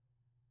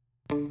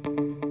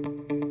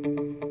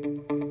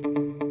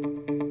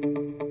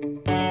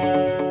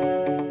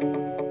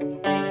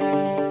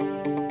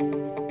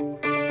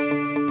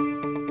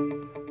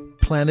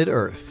planet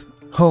Earth,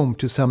 home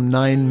to some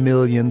 9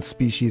 million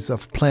species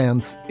of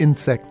plants,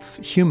 insects,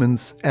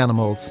 humans,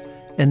 animals,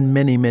 and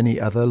many, many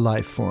other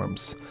life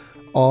forms,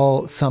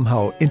 all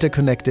somehow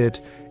interconnected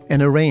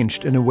and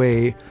arranged in a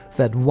way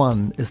that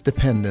one is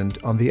dependent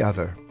on the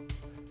other.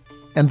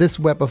 And this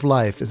web of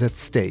life is at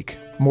stake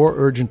more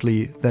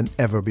urgently than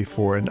ever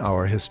before in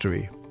our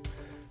history.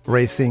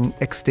 Racing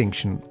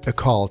Extinction, a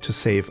call to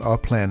save our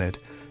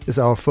planet, is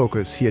our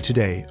focus here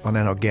today on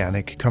An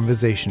Organic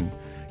Conversation,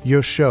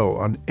 your show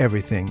on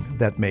everything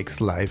that makes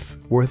life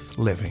worth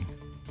living.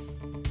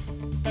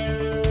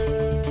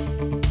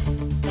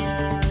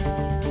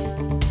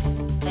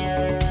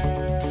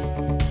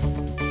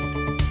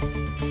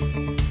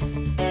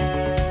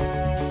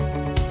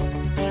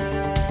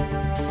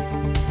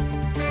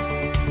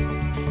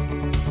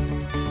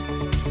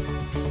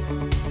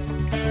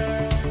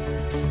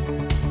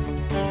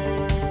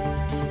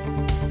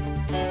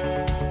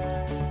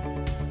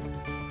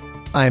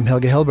 I'm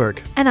Helge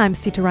Hellberg. And I'm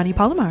Sitarani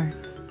Palomar.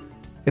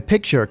 A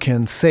picture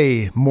can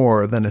say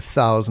more than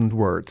 1,000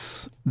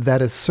 words.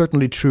 That is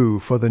certainly true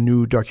for the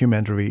new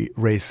documentary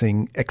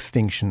Racing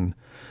Extinction,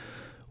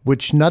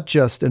 which not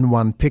just in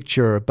one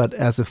picture, but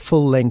as a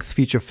full-length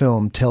feature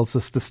film tells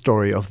us the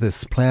story of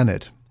this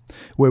planet,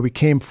 where we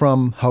came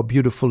from, how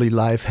beautifully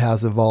life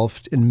has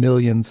evolved in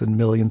millions and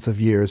millions of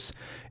years,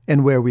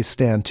 and where we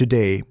stand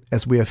today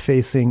as we are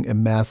facing a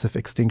massive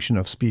extinction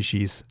of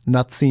species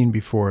not seen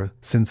before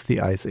since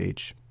the Ice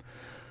Age.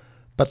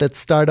 But let's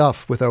start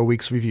off with our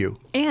week's review.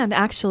 And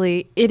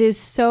actually, it is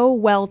so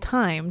well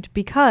timed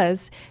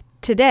because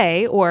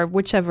today, or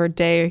whichever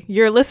day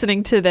you're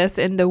listening to this,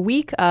 in the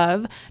week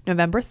of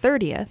November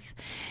 30th,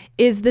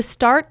 is the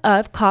start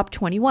of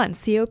COP21,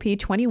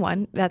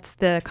 COP21. That's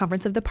the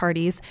Conference of the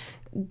Parties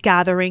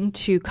gathering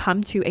to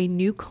come to a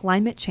new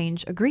climate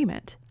change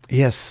agreement.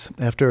 Yes,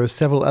 after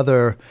several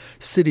other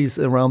cities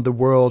around the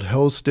world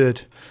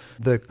hosted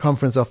the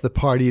Conference of the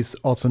Parties,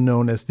 also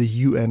known as the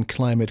UN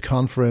Climate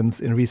Conference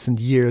in recent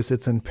years,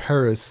 it's in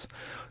Paris,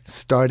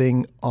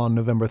 starting on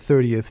November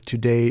 30th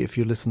today, if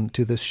you listen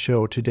to this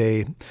show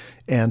today.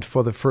 And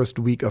for the first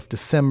week of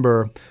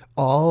December,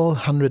 all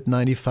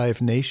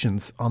 195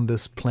 nations on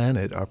this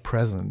planet are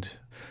present,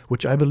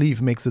 which I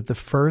believe makes it the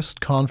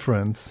first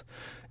conference,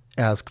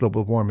 as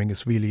global warming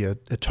is really a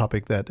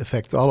topic that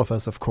affects all of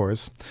us, of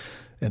course,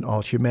 and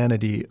all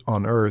humanity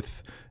on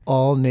Earth.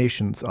 All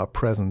nations are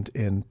present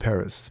in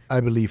Paris,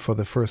 I believe, for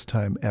the first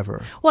time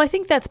ever. Well, I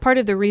think that's part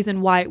of the reason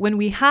why when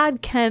we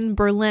had Ken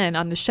Berlin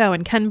on the show,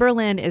 and Ken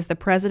Berlin is the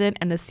president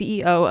and the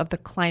CEO of the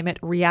Climate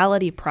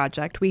Reality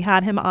Project. We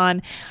had him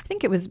on, I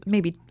think it was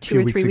maybe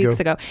 2 or 3 weeks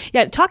ago.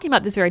 Yeah, talking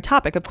about this very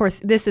topic. Of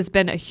course, this has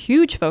been a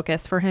huge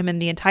focus for him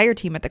and the entire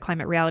team at the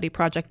Climate Reality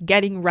Project,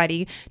 getting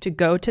ready to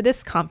go to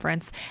this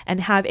conference and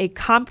have a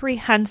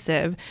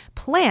comprehensive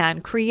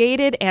plan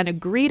created and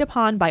agreed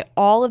upon by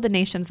all of the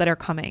nations that are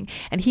coming.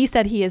 And he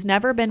said he has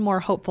never been more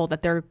hopeful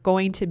that they're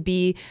going to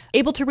be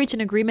able to reach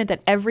an agreement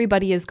that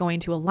everybody is going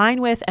to align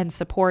with and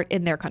support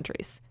in their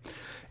countries.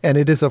 And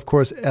it is, of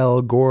course,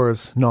 Al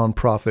Gore's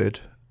nonprofit.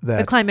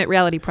 The Climate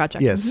Reality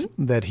Project. Yes,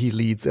 that he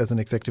leads as an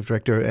executive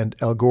director. And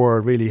Al Gore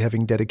really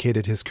having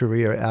dedicated his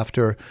career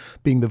after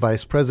being the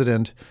vice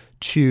president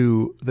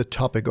to the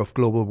topic of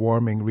global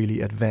warming, really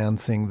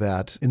advancing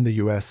that in the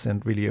US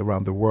and really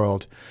around the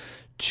world.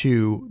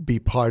 To be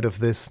part of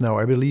this now,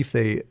 I believe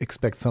they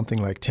expect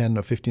something like 10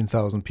 or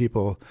 15,000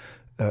 people.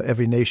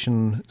 Every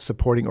nation,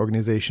 supporting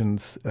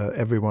organizations,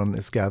 everyone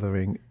is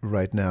gathering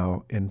right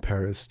now in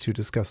Paris to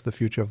discuss the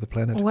future of the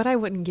planet. What I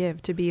wouldn't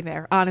give to be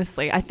there,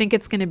 honestly. I think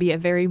it's going to be a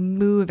very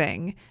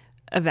moving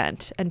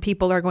event, and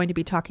people are going to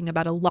be talking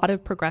about a lot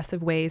of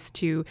progressive ways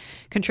to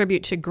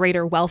contribute to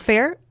greater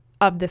welfare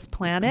of this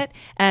planet.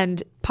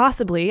 And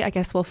possibly, I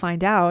guess we'll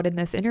find out in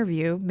this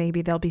interview,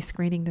 maybe they'll be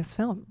screening this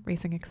film,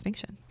 Racing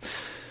Extinction.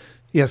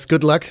 Yes,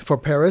 good luck for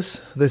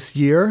Paris this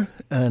year,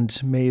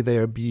 and may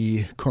there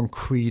be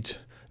concrete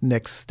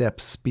next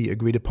steps be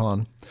agreed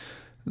upon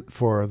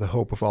for the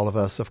hope of all of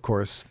us. Of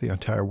course, the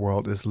entire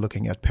world is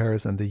looking at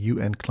Paris and the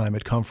UN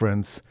Climate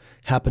Conference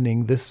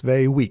happening this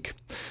very week.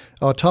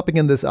 Our topic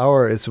in this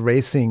hour is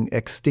Racing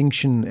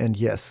Extinction, and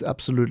yes,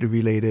 absolutely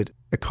related,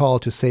 a call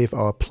to save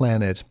our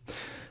planet.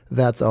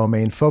 That's our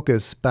main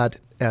focus, but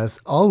as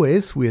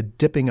always, we're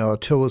dipping our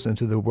toes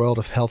into the world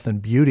of health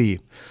and beauty.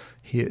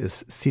 Here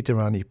is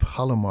Sitarani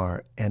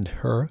Palomar and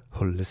her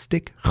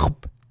holistic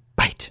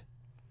bite.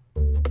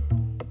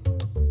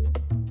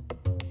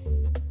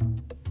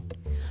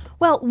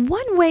 Well,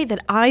 one way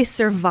that I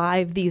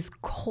survive these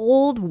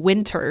cold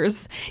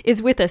winters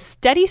is with a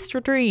steady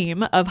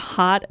stream of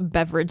hot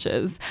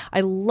beverages.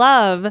 I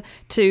love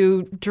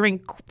to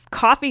drink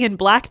coffee and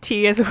black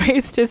tea as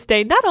ways to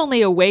stay not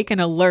only awake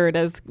and alert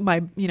as my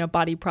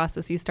body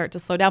processes start to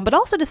slow down, but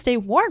also to stay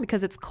warm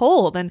because it's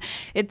cold and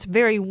it's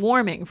very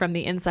warming from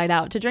the inside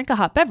out to drink a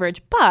hot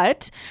beverage.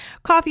 But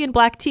coffee and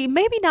black tea,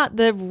 maybe not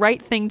the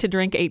right thing to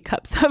drink 8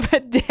 cups of a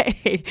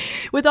day.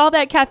 With all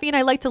that caffeine,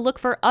 I like to look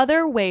for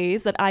other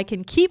ways that I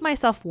can keep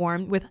myself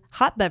warm with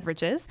hot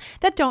beverages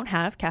that don't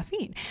have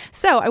caffeine.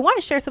 So I want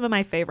to share some of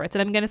my favorites,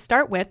 and I'm going to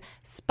start with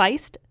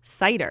spiced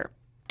cider.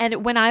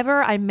 And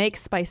whenever I make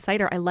spiced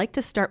cider, I like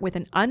to start with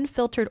an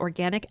unfiltered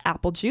organic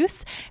apple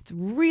juice. It's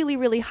really,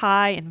 really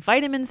high in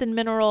vitamins and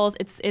minerals.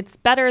 It's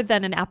better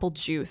than an apple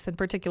juice, and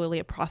particularly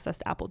a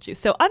processed apple juice.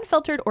 So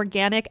unfiltered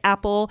organic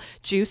apple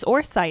juice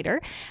or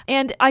cider.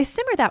 And I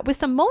simmer that with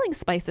some mulling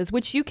spices,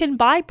 which you can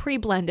buy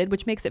pre-blended,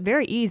 which makes it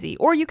very easy.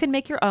 Or you can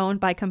make your own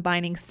by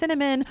combining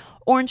cinnamon,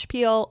 orange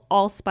peel,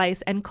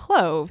 allspice, and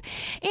clove.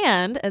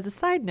 And as a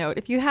side note,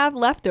 if you have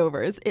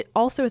leftovers, it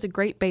also is a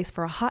great base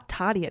for a hot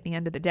toddy at the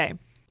end of the day.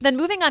 Then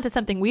moving on to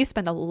something we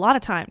spend a lot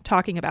of time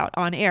talking about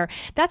on air,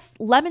 that's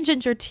lemon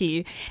ginger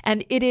tea.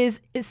 And it's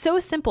so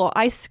simple.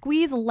 I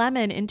squeeze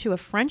lemon into a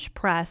French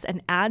press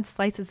and add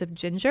slices of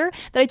ginger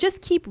that I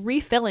just keep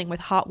refilling with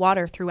hot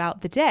water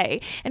throughout the day.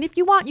 And if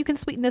you want, you can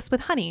sweeten this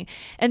with honey.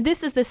 And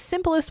this is the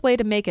simplest way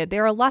to make it.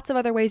 There are lots of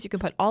other ways. You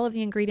can put all of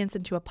the ingredients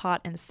into a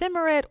pot and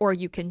simmer it, or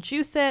you can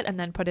juice it and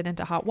then put it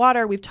into hot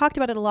water. We've talked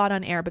about it a lot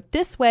on air, but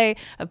this way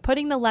of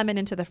putting the lemon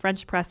into the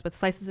French press with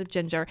slices of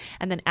ginger,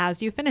 and then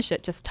as you finish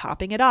it, just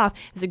topping it off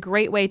is a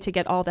great way to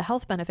get all the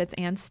health benefits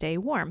and stay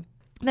warm.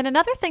 Then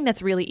another thing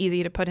that's really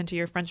easy to put into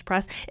your French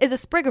press is a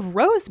sprig of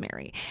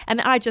rosemary.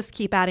 And I just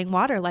keep adding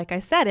water, like I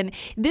said. And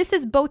this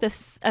is both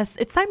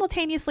it's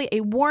simultaneously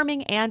a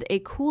warming and a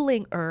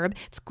cooling herb.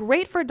 It's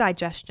great for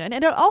digestion,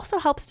 and it also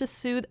helps to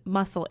soothe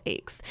muscle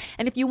aches.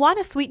 And if you want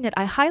to sweeten it,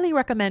 I highly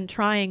recommend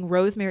trying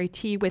rosemary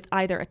tea with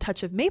either a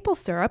touch of maple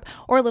syrup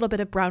or a little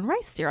bit of brown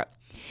rice syrup.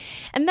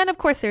 And then, of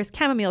course, there's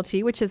chamomile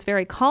tea, which is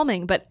very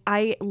calming, but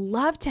I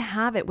love to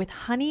have it with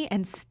honey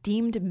and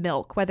steamed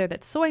milk, whether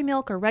that's soy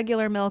milk or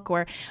regular milk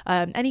or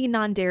any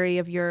non-dairy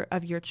of your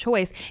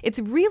choice. It's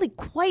really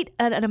quite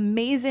an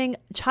amazing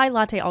chai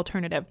latte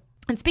alternative.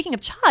 And speaking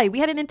of chai, we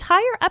had an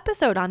entire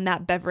episode on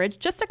that beverage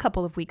just a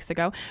couple of weeks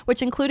ago,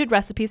 which included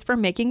recipes for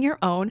making your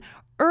own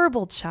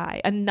herbal chai,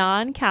 a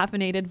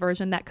non-caffeinated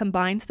version that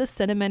combines the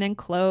cinnamon and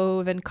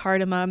clove and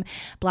cardamom,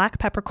 black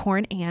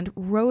peppercorn, and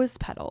rose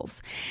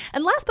petals.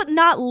 And last but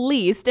not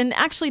least, and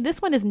actually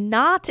this one is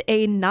not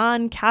a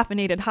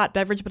non-caffeinated hot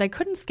beverage, but I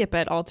couldn't skip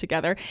it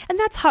altogether, and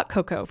that's hot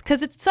cocoa,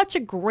 because it's such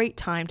a great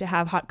time to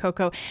have hot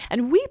cocoa.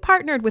 And we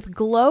partnered with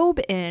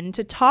Globe Inn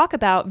to talk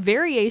about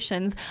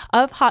variations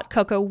of hot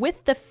cocoa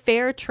with the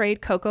Fair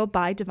Trade Cocoa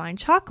by Divine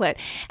Chocolate.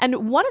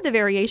 And one of the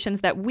variations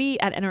that we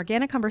at An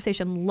Organic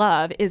Conversation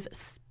love is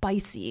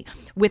spicy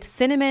with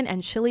cinnamon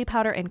and chili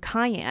powder and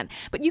cayenne.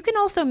 But you can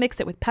also mix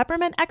it with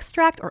peppermint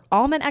extract or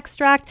almond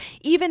extract,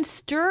 even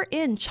stir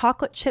in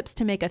chocolate chips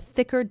to make a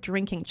thicker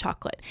drinking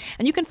chocolate.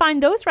 And you can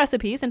find those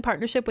recipes in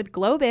partnership with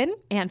Globe Inn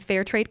and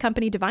Fair Trade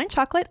Company Divine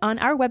Chocolate on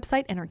our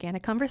website,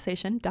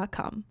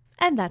 anorganicconversation.com.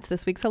 And that's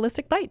this week's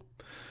Holistic Bite.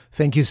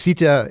 Thank you,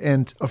 Sita.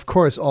 And of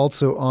course,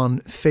 also on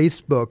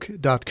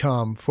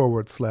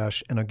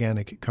facebook.com/An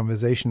Organic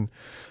Conversation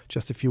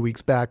just a few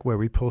weeks back, where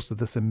we posted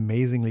this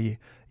amazingly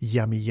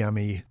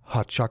yummy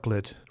hot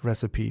chocolate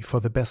recipe for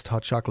the best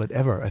hot chocolate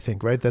ever, I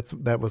think, right?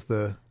 That was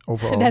the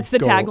overall That's the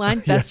goal.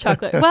 Tagline, best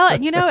chocolate. Well,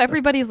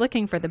 everybody's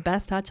looking for the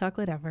best hot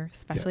chocolate ever,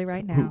 especially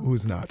right now.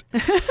 Who's not?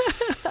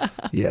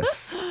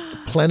 Yes.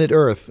 Planet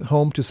Earth,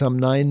 home to some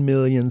 9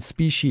 million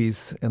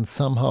species, and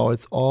somehow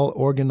it's all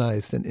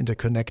organized and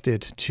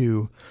interconnected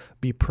to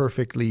be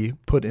perfectly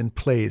put in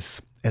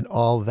place. And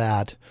all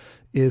that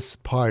is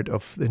part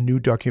of the new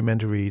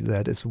documentary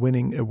that is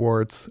winning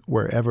awards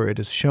wherever it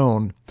is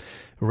shown,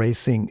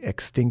 Racing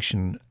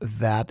Extinction.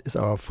 That is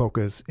our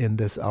focus in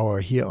this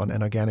hour here on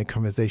An Organic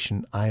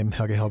Conversation. I'm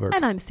Helge Hellberg.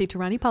 And I'm Sita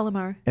Rani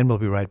Palomar. And we'll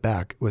be right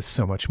back with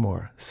so much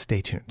more.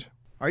 Stay tuned.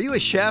 Are you a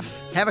chef,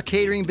 have a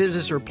catering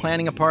business, or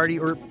planning a party,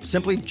 or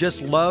simply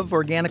just love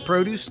organic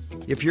produce?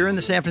 If you're in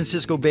the San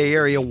Francisco Bay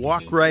Area,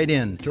 walk right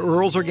in to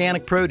Earl's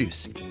Organic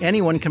Produce.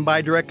 Anyone can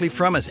buy directly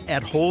from us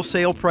at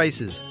wholesale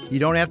prices. You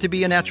don't have to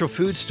be a natural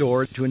food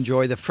store to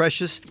enjoy the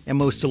freshest and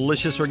most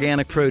delicious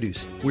organic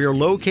produce. We are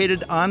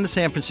located on the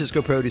San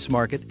Francisco Produce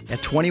Market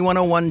at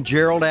 2101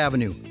 Gerald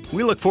Avenue.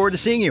 We look forward to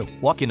seeing you.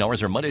 Walk-in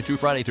hours are Monday through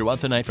Friday throughout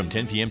the night from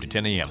 10 p.m. to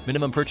 10 a.m.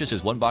 Minimum purchase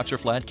is 1 box or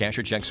flat, cash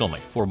or checks only.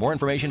 For more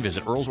information,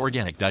 visit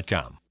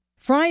earlsorganic.com.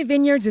 Fry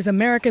Vineyards is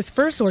America's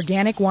first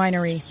organic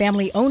winery,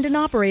 family owned and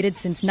operated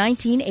since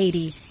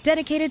 1980.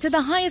 Dedicated to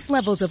the highest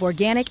levels of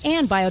organic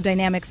and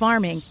biodynamic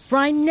farming,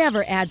 Fry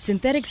never adds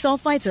synthetic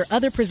sulfites or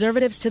other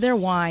preservatives to their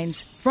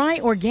wines. Fry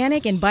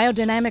organic and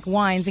biodynamic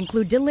wines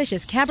include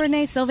delicious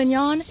Cabernet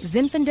Sauvignon,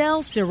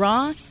 Zinfandel,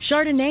 Syrah,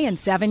 Chardonnay, and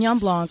Sauvignon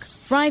Blanc.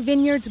 Fry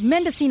Vineyards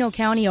Mendocino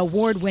County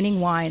award-winning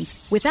wines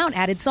without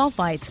added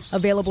sulfites.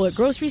 Available at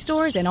grocery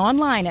stores and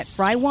online at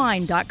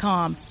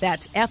frywine.com.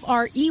 That's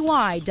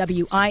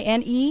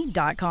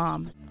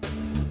FREYWINE.com.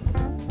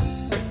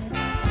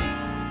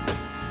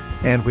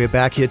 And we're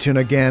back here to an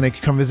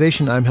organic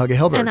conversation. I'm Helge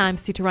Hellberg. And I'm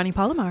Sitarani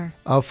Palomar.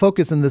 Our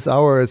focus in this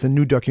hour is a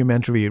new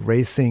documentary,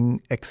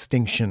 Racing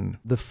Extinction,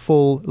 the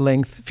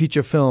full-length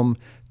feature film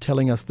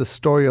telling us the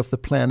story of the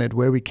planet,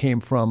 where we came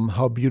from,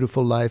 how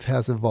beautiful life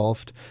has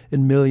evolved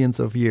in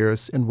millions of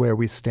years, and where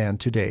we stand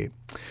today.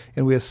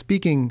 And we are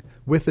speaking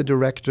with the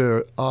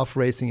director of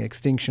Racing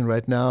Extinction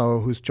right now,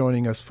 who's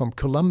joining us from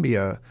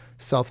Colombia,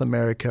 South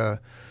America,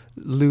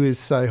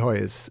 Luis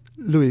Sayhoyes.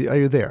 Luis, are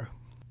you there?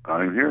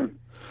 I'm here.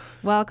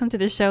 Welcome to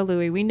the show,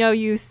 Louis. We know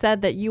you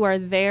said that you are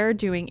there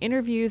doing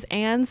interviews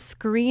and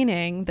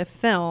screening the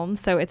film,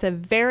 so it's a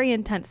very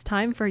intense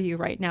time for you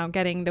right now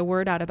getting the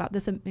word out about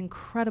this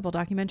incredible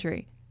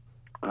documentary.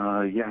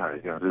 Yeah,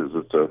 it is.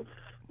 It's a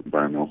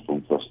environmental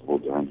film festival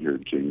down here.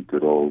 Jane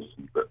Goodall's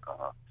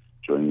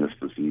joining us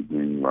this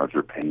evening.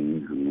 Roger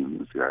Payne,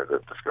 who is the guy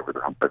that discovered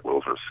the humpback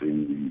whales are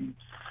seen.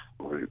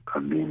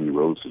 Mamie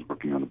Rose is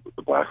working on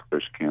the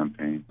Blackfish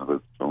campaign, another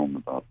film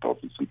about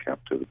dolphins in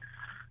captivity.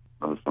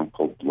 Another film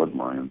called Blood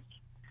Lions.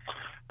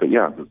 But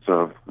yeah,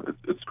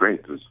 it's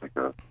great. There's like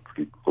a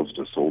pretty close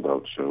to a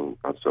sold-out show.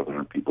 About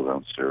 700 people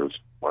downstairs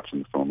watching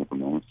the film at the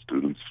moment,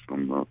 students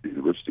from the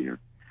university here.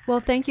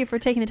 Well, thank you for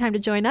taking the time to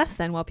join us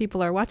then while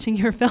people are watching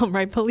your film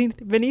right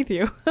beneath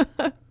you.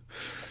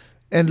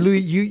 And Louis,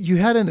 you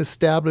had an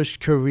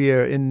established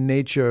career in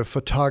nature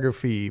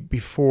photography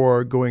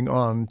before going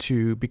on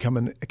to become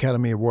an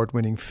Academy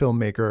Award-winning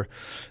filmmaker.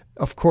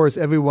 Of course,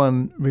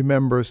 everyone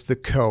remembers The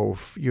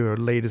Cove, your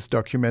latest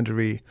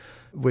documentary,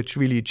 which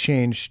really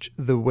changed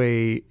the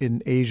way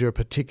in Asia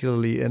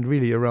particularly and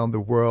really around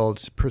the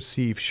world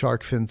perceive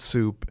shark fin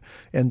soup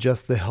and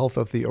just the health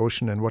of the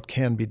ocean and what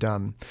can be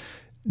done.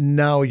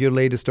 Now your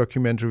latest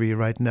documentary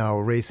right now,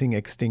 Racing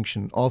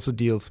Extinction, also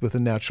deals with the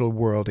natural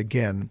world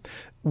again.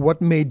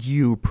 What made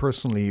you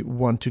personally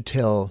want to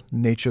tell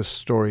nature's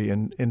story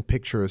in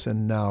pictures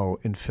and now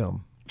in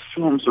film?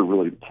 Film's a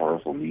really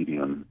powerful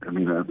medium. I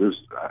mean, I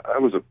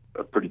was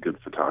a pretty good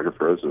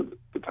photographer. I was at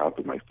the top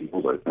of my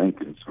field, I think,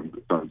 in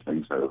some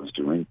things that I was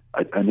doing.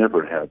 I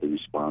never had the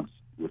response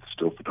with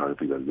still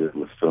photography that I did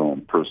with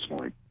film,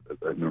 personally.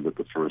 I remember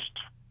the first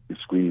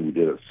screening we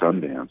did at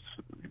Sundance,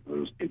 there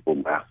was people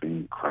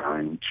laughing,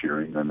 crying,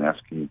 cheering, and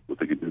asking what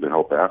they could do to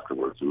help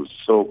afterwards. It was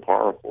so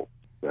powerful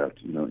that,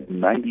 in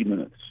 90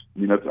 minutes,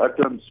 I've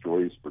done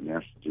stories for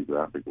National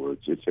Geographic where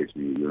it takes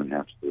me a year and a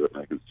half to do it,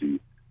 and I can see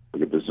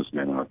like a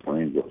businessman on a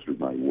plane go through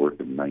my work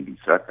in 90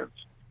 seconds.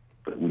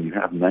 But when you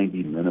have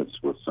 90 minutes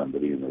with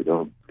somebody and they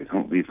don't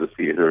leave the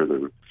theater,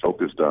 they're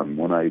focused on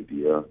one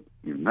idea.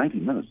 90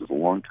 minutes is a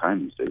long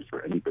time these days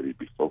for anybody to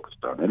be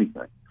focused on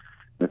anything.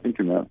 And I think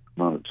in that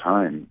amount of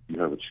time,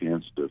 you have a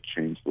chance to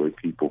change the way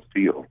people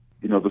feel.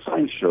 The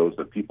science shows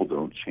that people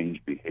don't change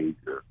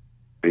behavior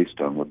based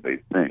on what they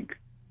think.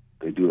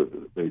 They do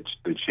it.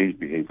 They change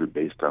behavior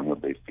based on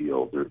what they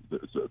feel.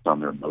 It's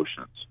on their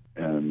emotions.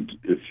 And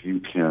if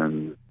you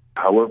can,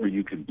 however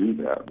you can do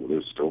that, whether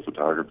it's still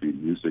photography,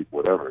 music,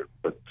 whatever,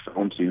 but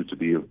film seems to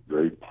be a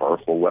very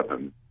powerful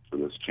weapon for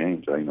this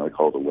change. I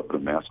call it a weapon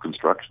of mass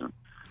construction.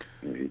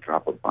 You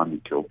drop a bomb,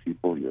 you kill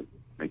people. You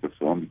make a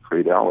film, you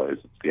create allies.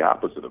 It's the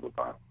opposite of a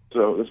bomb.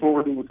 So that's what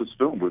we're doing with this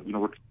film. We're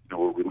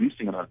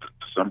releasing it on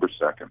December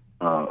 2nd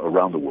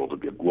around the world.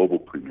 It'll be a global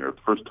premiere.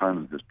 The first time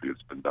in history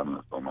it's been done in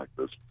a film like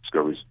this.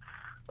 Discovery's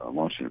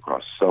launching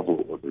across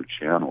several of their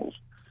channels,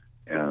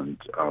 and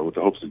with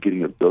the hopes of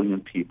getting 1 billion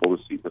people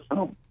to see the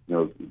film.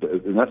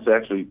 And that's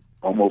actually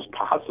almost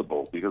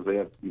possible because they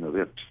have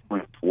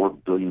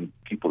 2.4 billion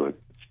people that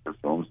see their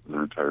films in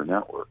their entire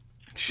network.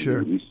 Sure.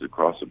 When you release it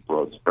across a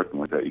broad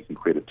spectrum like that, you can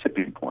create a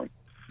tipping point.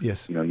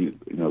 Yes.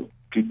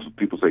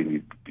 People say you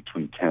need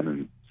between 10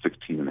 and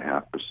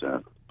 16.5%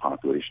 of the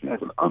population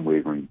has an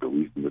unwavering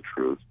belief in the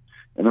truth,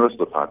 and the rest of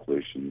the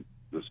population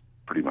just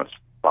pretty much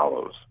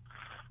follows.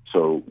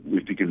 So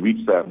if you can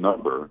reach that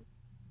number,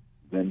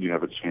 then you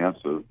have a chance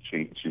of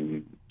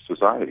changing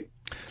society.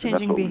 Changing and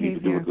that's what behavior. we need to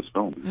do with this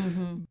film.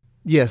 Mm-hmm.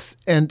 Yes,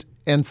 and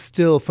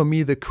still, for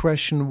me, the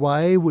question,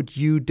 why would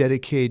you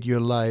dedicate your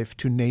life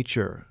to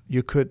nature?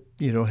 You could,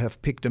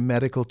 have picked a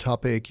medical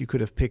topic. You could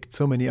have picked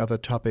so many other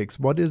topics.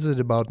 What is it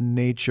about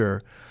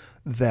nature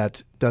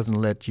that doesn't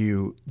let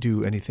you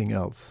do anything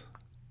else?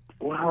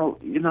 Well,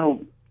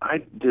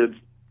 I did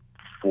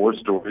 4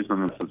 stories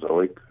on the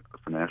Mesozoic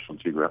for National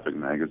Geographic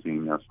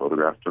magazine. I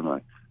photographed them.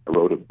 I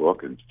wrote a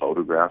book and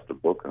photographed a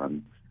book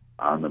on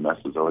the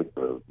Mesozoic,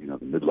 the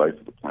midlife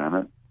of the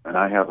planet. And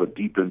I have a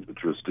deep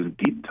interest in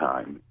deep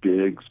time,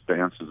 big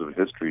expanses of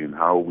history, and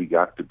how we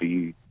got to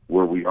be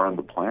where we are on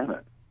the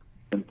planet.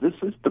 And this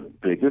is the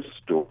biggest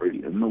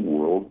story in the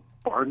world,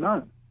 bar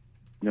none.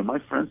 My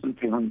friends in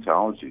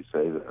paleontology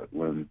say that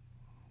when,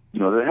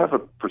 they have a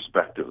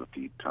perspective of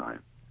deep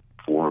time,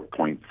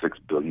 4.6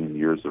 billion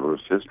years of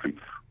Earth's history.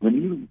 When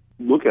you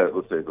look at,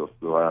 let's say, the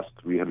last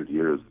 300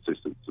 years, let's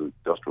say since the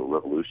Industrial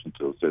Revolution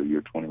till, say, the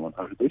year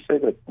 2100, they say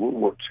that World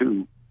War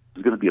II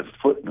is going to be a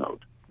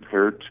footnote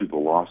compared to the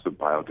loss of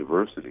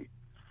biodiversity.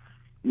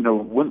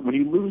 When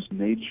you lose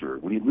nature,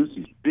 when you lose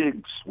these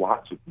big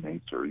swaths of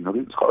nature,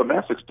 it's called a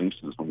mass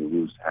extinction is when you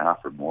lose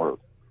half or more of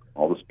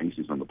all the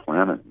species on the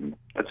planet. And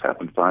it's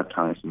happened 5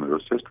 times in the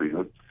Earth's history.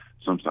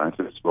 Most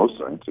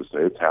scientists say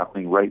it's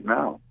happening right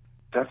now.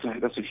 That's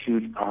a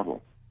huge problem,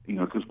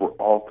 because we're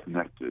all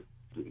connected.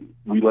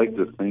 We like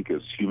to think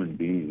as human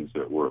beings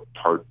that we're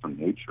apart from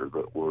nature,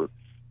 but we're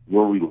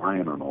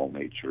relying on all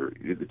nature.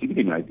 To give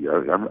you an idea,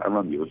 I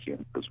run the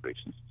Oceanic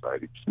Preservation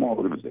Society, small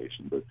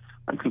organization, but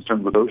I'm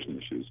concerned with ocean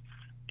issues.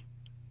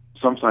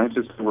 Some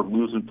scientists say we're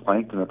losing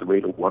plankton at the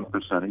rate of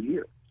 1% a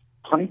year.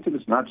 Plankton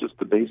is not just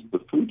the base of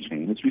the food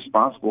chain. It's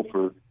responsible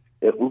for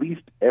at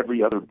least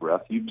every other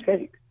breath you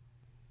take.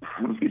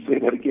 Let me say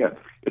that again.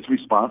 It's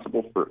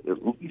responsible for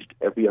at least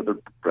every other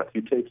breath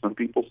you take. Some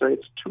people say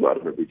it's 2 out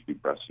of every 3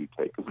 breaths you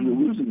take. If you're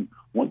losing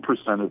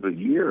 1% of the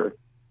year,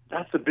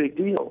 that's a big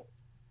deal.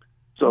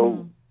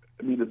 So,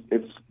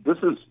 this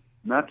is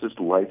not just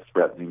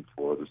life-threatening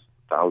for the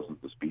thousands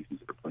of species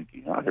that are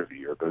blinking out every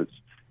year, but it's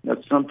at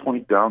some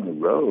point down the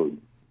road,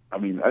 I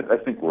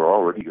think we're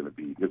already going to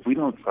be, if we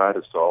don't try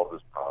to solve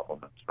this problem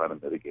and try to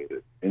mitigate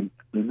it in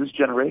this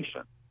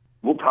generation,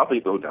 we'll probably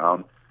go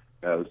down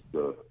as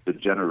the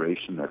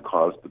generation that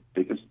caused the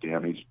biggest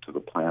damage to the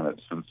planet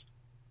since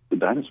the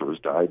dinosaurs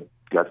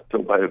got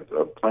killed by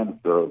a planet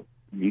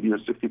meteor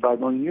 65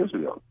 million years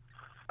ago.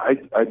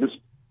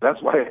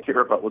 That's why I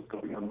care about what's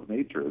going on with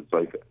nature. It's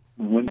like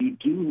when you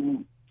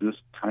do this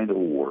kind of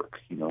work,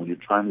 when you're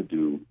trying to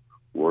do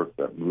work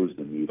that moves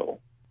the needle,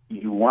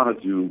 you want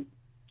to do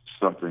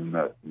something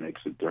that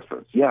makes a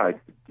difference. Yeah, I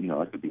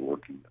could be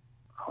working in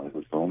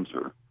Hollywood films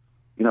or,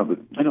 but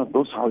I know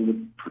those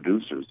Hollywood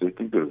producers, they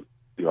think of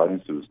the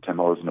audience as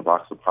 $10 in a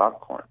box of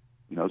popcorn.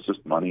 It's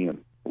just money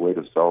and a way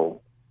to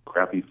sell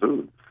crappy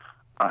food.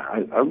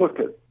 I look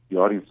at the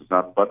audience as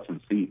not butts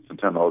and seats and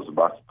 $10 a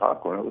box of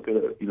popcorn. I look at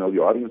it, the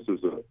audience as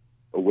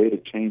a way to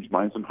change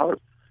minds and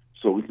hearts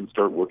so we can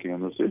start working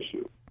on this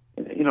issue.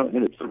 And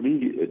for me,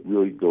 it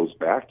really goes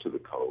back to the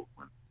Cove.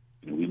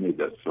 We made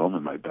that film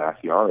in my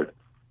backyard.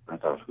 And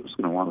I thought, who's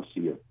going to want to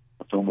see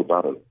a film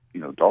about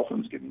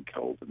dolphins getting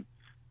killed? And,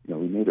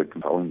 we made a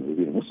compelling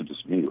movie. And it wasn't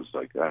just me. It was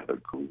like I had a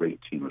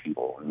great team of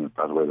people. And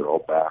by the way, they're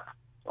all back.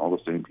 All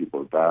the same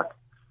people are back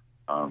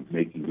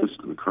making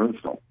the current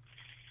film.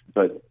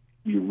 But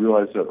you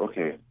realize that,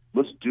 okay,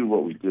 let's do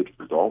what we did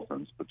for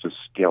dolphins, but just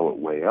scale it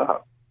way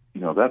up.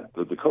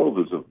 The Cove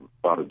is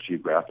about a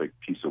geographic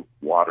piece of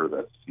water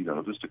that's,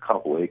 just a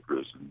couple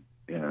acres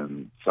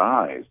in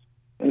size.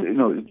 And,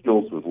 it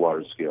deals with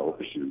large-scale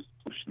issues,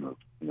 pollution of,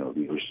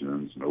 the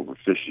oceans and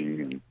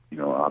overfishing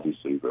and,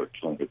 obviously the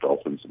killing of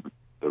dolphins and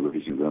the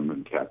raising them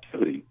in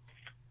captivity.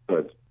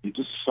 But you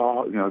just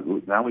saw,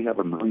 now we have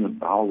 1 million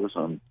followers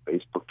on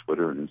Facebook,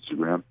 Twitter, and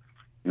Instagram,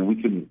 and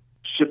we can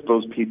shift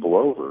those people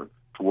over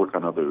to work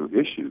on other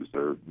issues that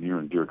are near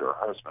and dear to our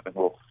hearts. I think,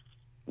 well,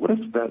 what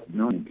if that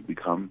million could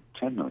become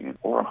 10 million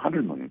or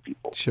 100 million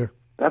people? Sure.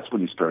 That's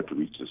when you start to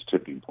reach this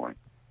tipping point.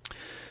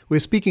 We're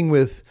speaking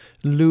with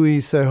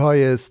Luis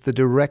Serhoyes, the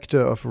director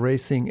of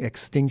Racing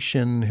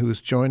Extinction,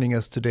 who's joining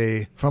us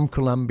today from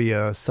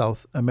Colombia,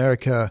 South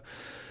America.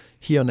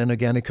 Here on An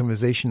Organic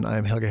Conversation,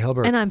 I'm Helge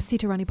Hellberg. And I'm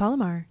Sita Rani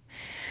Palomar.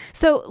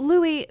 So,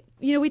 Louis,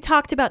 we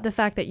talked about the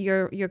fact that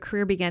your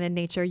career began in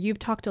nature. You've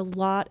talked a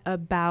lot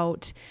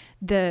about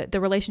the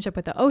relationship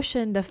with the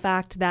ocean, the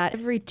fact that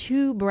every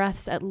 2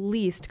 breaths at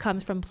least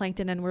comes from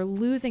plankton, and we're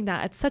losing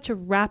that at such a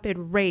rapid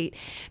rate.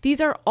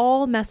 These are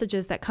all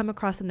messages that come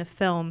across in the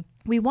film.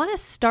 We want to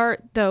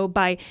start, though,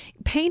 by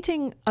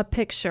painting a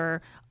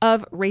picture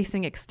of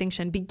Racing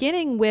Extinction,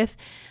 beginning with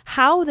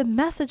how the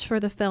message for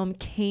the film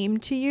came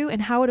to you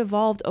and how it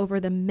evolved over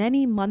the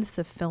many months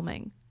of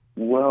filming.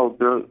 Well,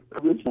 the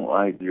original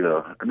idea,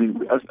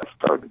 I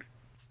started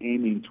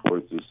aiming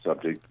towards this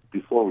subject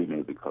before we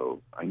made The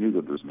Cove. I knew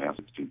that there's mass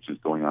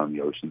extinctions going on in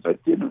the oceans. I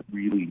didn't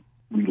really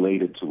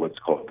relate it to what's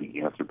called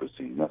the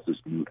Anthropocene. That's this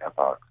new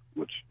epoch,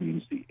 which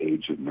means the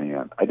age of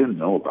man. I didn't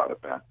know about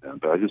it back then,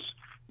 but I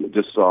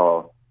just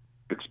saw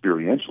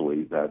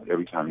experientially that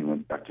every time you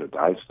went back to a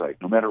dive site,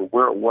 no matter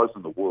where it was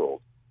in the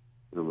world,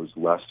 there was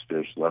less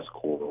fish, less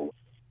coral.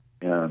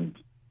 And,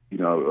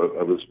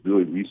 I was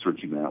really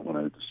researching that when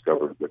I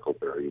discovered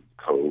Rickleberry and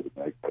Cove,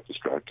 and I got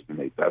distracted and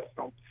made that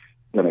film.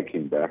 Then I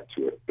came back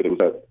to it.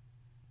 But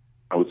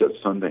I was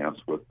at Sundance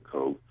with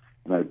Cove,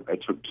 and I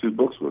took 2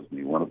 books with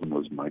me. One of them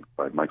was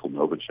by Michael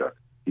Novacek.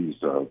 He's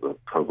the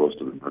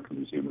provost of the American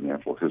Museum of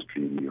Natural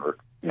History in New York,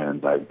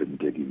 and I've been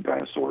digging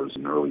dinosaurs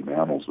and early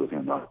mammals with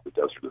him out of the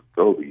desert of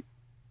Gobi,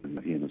 and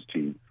he and his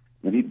team.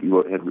 And he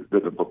had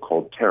written a book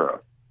called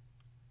Terra,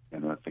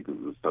 and I think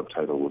the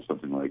subtitle was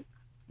something like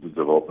the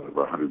development of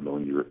our 100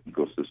 million year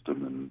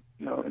ecosystem and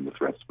and the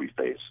threats we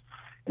face.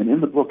 And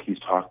in the book, he's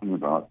talking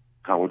about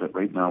how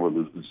right now we're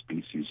losing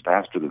species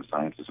faster than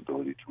scientists'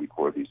 ability to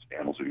record these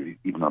animals or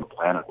even on the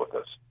planet with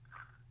us.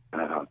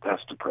 And I thought,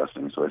 that's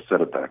depressing. So I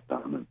set it back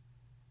down and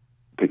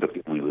picked up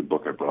the only other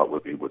book I brought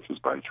with me, which was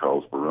by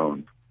Charles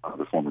Barone,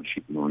 the former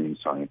chief marine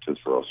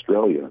scientist for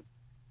Australia.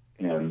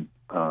 And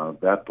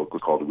that book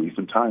was called A Reef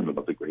in Time,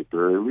 about the Great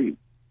Barrier Reef.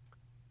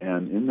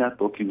 And in that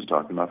book, he was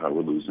talking about how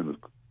we're losing the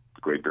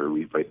Great Barrier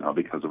Reef right now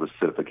because of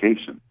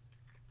acidification.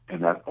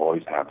 And that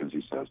always happens,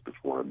 he says,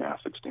 before a mass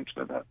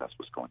extinction event. That's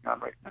what's going on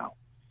right now.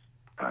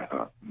 And I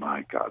thought,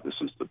 my God, this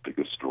is the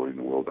biggest story in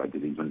the world. I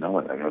didn't even know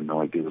it. I had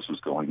no idea this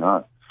was going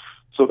on.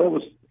 So that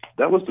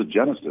was the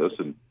genesis.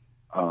 And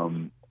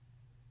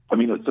I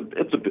mean, it's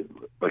a bit,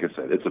 like I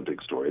said, it's a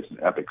big story. It's an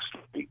epic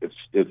story.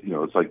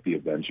 It's like the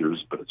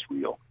Avengers, but it's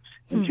real.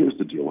 And here's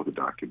the deal with a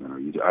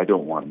documentary. I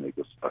don't want to make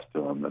a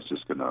film that's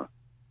just going to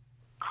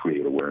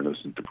create awareness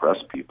and depress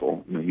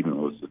people, even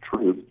though it's the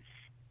truth.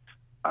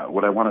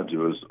 What I want to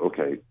do is,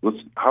 okay,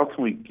 how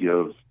can we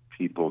give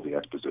people the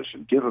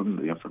exposition, give them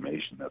the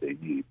information that they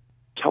need,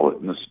 tell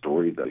it in a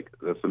story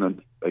that's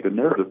like a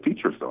narrative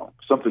feature film,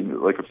 something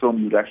like a film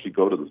you'd actually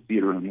go to the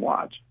theater and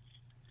watch.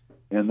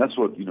 And that's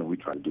what, we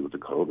try to do with The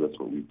Cove. That's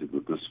what we did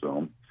with this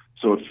film.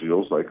 So it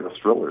feels like a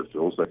thriller. It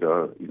feels like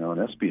an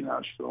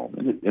espionage film.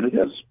 And it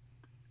is.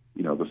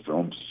 The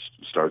film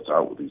starts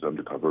out with these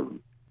undercover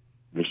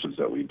missions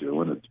that we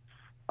do. And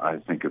I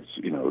think it's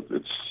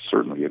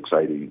certainly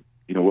exciting.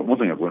 One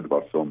thing I've learned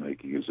about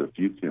filmmaking is if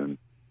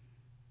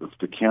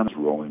the camera's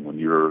rolling when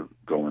you're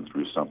going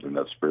through something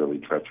that's fairly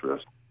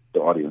treacherous, the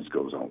audience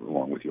goes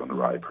along with you on the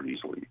ride pretty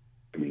easily.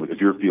 I mean, if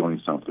you're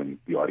feeling something,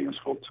 the audience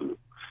will too.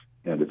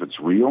 And if it's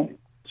real,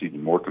 it's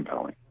even more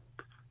compelling.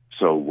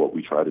 So what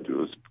we try to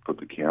do is put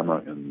the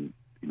camera in,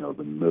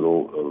 the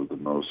middle of the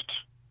most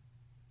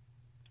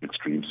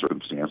extreme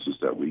circumstances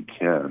that we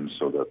can,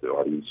 so that the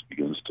audience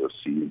begins to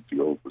see and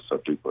feel the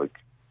subject like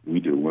we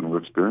do when we're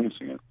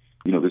experiencing it.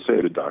 They say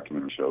a good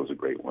documentary shows a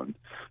great one.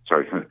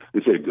 Sorry,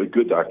 they say a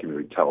good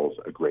documentary tells,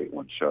 a great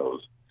one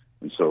shows.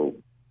 And so,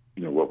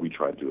 what we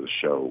try to do is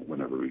show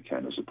whenever we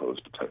can, as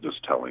opposed to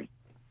just telling.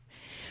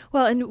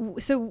 Well,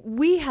 and so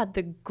we had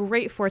the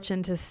great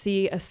fortune to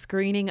see a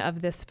screening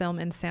of this film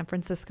in San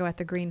Francisco at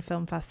the Green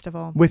Film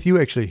Festival. With you,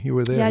 actually. You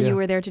were there. Yeah, you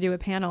were there to do a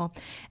panel.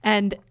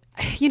 And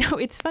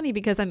it's funny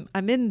because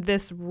I'm in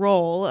this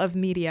role of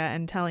media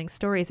and telling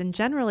stories, and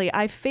generally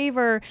I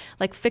favor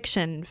like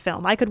fiction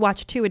film. I could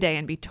watch 2 a day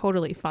and be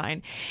totally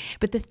fine.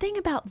 But the thing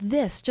about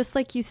this, just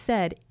like you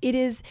said, it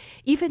is,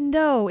 even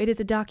though it is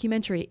a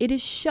documentary, it is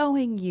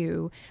showing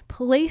you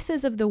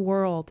places of the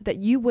world that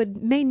you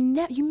may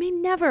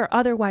never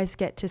otherwise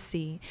get to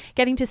see.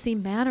 Getting to see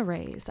manta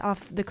rays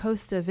off the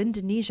coast of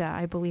Indonesia,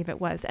 I believe it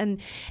was, and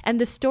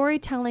the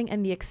storytelling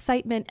and the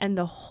excitement and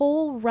the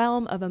whole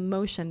realm of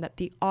emotion that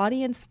the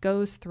audience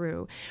goes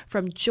through,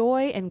 from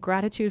joy and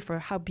gratitude for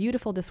how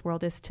beautiful this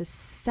world is, to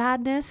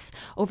sadness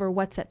over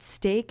what's at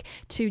stake,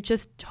 to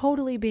just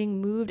totally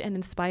being moved and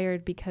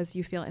inspired because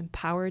you feel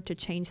empowered to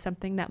change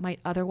something that might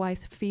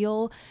otherwise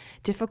feel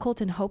difficult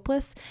and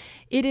hopeless.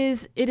 It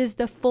is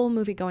the full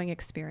movie-going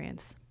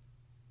experience.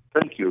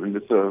 Thank you. I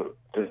mean,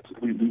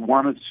 we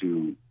wanted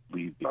to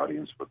leave the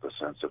audience with a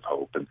sense of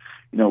hope, and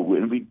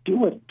when we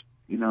do it,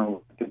 I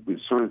think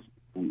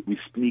we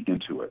sneak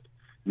into it.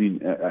 I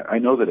mean, I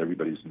know that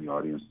everybody's in the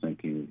audience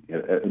thinking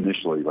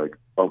initially like,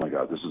 "Oh my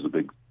God, this is a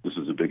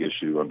big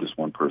issue. I'm just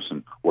one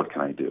person. What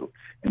can I do?"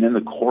 And in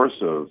the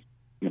course of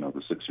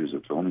the 6 years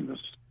of filming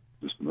this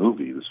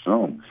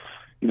film,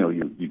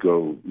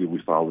 we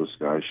follow this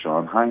guy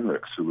Sean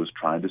Heinrichs, who was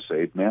trying to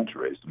save manta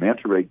rays. The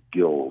manta ray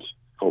gills,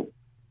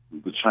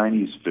 the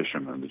Chinese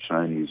fishermen, the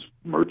Chinese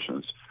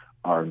merchants,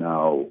 are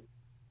now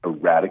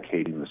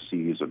eradicating the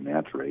seas of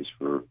manta rays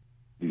for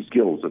these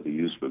gills that they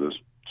use for this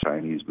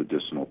Chinese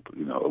medicinal,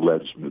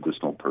 alleged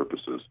medicinal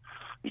purposes.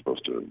 They're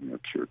supposed to,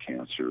 cure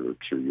cancer,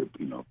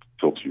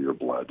 filter your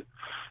blood.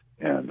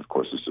 And of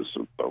course, it's just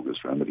a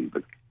bogus remedy.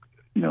 But,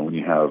 when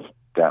you have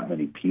that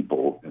many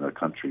people in a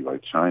country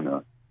like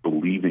China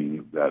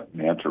believing that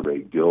manta ray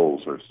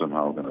gills are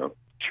somehow going to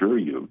cure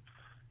you,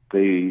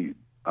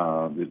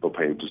 they'll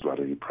pay just about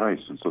any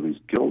price. And so these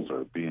gills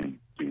are being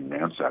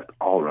ransacked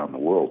all around the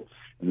world.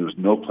 And there was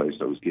no place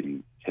that was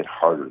getting hit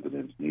harder than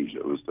Indonesia.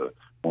 It was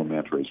more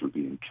manta rays were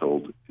being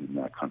killed in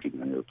that country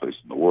than any other place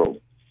in the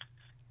world.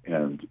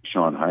 And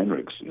Sean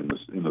Heinrichs,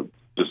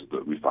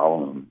 we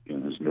follow him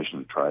in his mission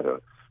to try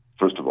to,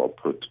 first of all,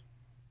 put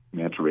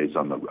manta rays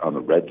on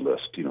the red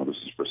list. This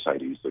is for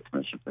CITES, the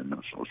Convention for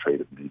International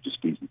Trade of Endangered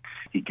Species.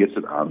 He gets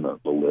it on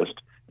the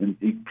list, and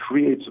he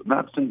creates,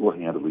 not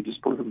single-handedly,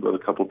 just working with a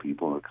couple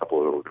people and a couple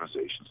of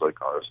organizations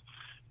like ours.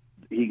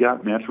 He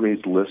got manta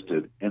rays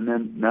listed, and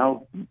then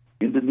now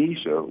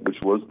Indonesia, which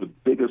was the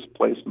biggest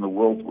place in the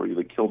world where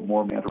they killed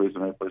more manta rays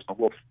than any place in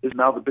the world, is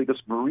now the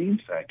biggest marine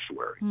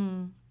sanctuary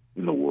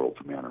in the world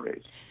for manta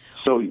rays.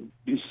 So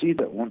you see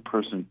that one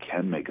person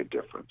can make a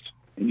difference,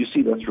 and you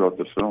see that throughout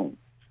the film.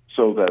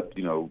 So that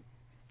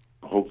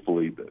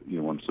hopefully,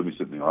 when somebody's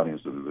sitting in the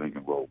audience and they're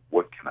thinking, "Well,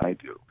 what can I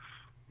do?"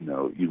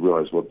 You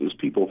realize, well, there's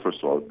people. First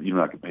of all, you're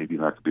not going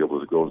to be able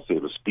to go and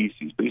save a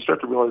species, but you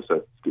start to realize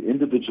that the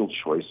individual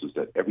choices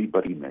that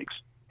everybody makes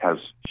has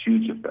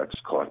huge effects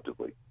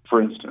collectively.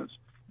 For instance,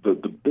 the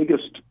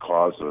biggest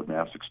cause of a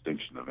mass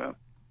extinction event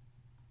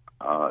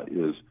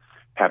is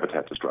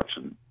habitat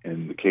destruction.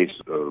 In the case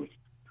of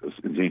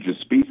endangered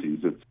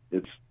species,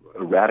 it's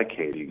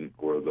eradicating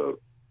or the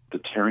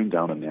tearing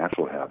down a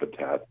natural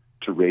habitat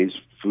to raise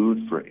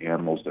food for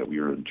animals that we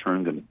are in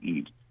turn going to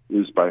eat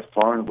is by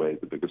far and away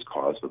the biggest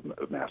cause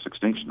of mass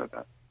extinction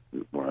event.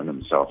 We're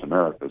in South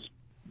America.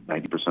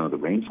 90% of the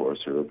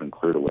rainforests here have been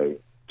cleared away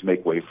to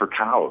make way for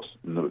cows.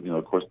 And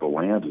of course, the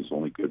land is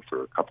only good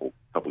for a couple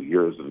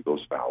years, and it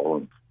goes fallow.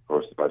 And of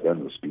course, by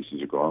then the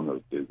species are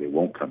gone; they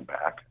won't come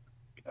back.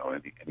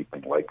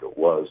 Anything like it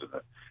was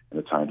in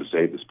a time to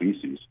save the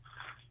species.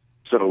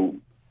 So,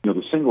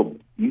 the single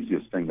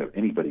easiest thing that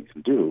anybody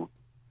can do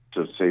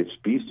to save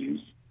species,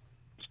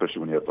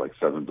 especially when you have like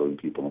 7 billion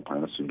people on the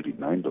planet, soon to be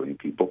 9 billion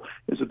people,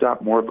 is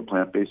adopt more of a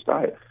plant-based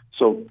diet.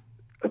 So,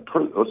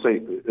 let's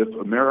say if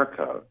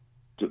America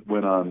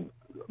went on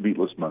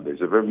Meatless Mondays,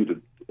 if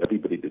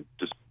everybody did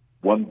just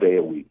one day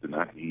a week to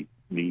not eat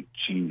meat,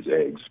 cheese,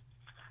 eggs,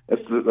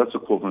 that's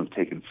equivalent of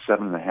taking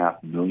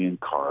 7.5 million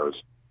cars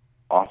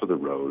off of the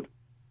road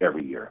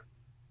every year.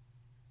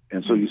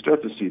 And so you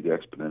start to see the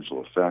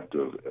exponential effect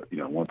of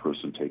one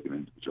person taking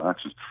individual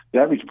actions. The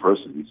average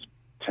person eats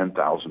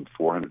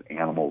 10,400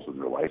 animals in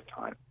their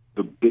lifetime.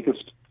 The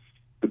biggest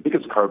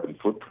carbon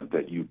footprint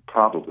that you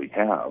probably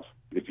have,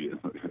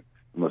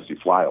 unless you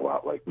fly a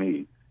lot like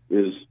me,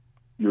 is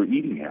your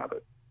eating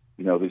habit.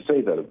 They say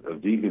that a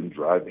vegan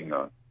driving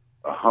a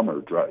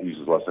Hummer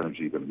uses less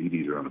energy than a meat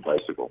eater on a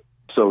bicycle.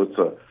 So it's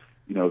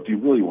if you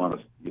really want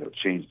to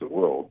change the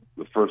world,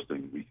 the first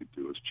thing we could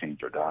do is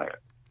change our diet.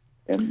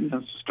 And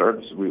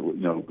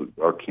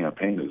our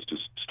campaign is to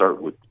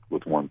start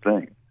with one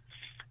thing.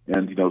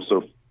 And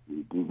so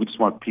we just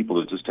want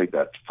people to just take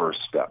that first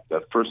step.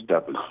 That first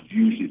step is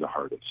usually the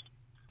hardest.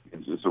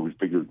 And so we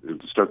figured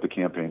to start the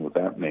campaign with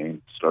that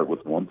name, start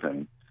with one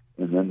thing,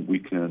 and then we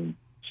can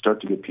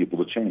start to get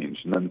people to change.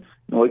 And then,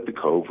 like the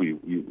Cove, we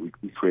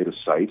create a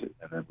site,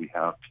 and then we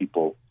have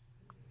people,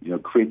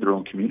 create their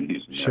own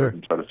communities in there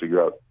and try to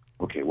figure out,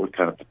 okay, what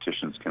kind of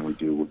petitions can we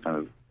do? What kind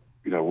of,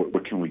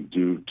 what can we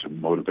do to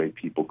motivate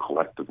people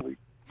collectively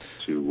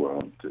to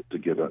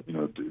get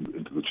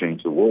into the change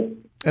of the world?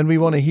 And we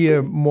want to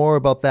hear more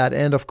about that,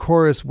 and of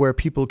course, where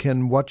people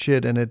can watch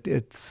it, and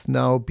it's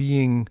now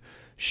being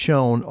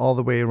shown all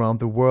the way around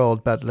the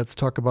world. But let's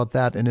talk about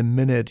that in a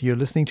minute. You're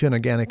listening to An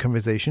Organic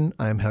Conversation.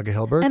 I'm Helge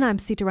Hellberg. And I'm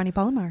Sita Rani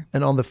Palomar.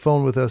 And on the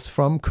phone with us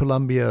from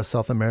Colombia,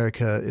 South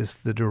America, is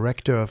the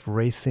director of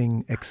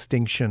Racing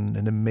Extinction,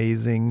 an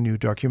amazing new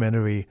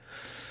documentary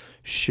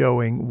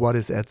showing what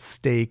is at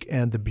stake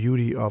and the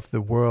beauty of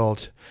the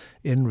world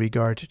in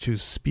regard to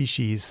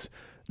species.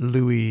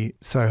 Louis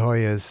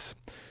Sarjoyas,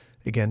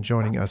 again,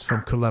 joining us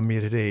from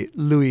Colombia today.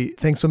 Louis,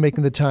 thanks for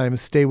making the time.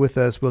 Stay with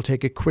us. We'll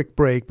take a quick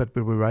break, but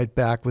we'll be right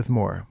back with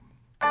more.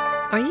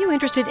 Are you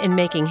interested in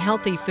making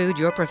healthy food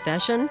your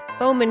profession?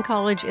 Bowman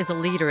College is a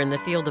leader in the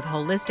field of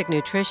holistic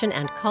nutrition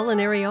and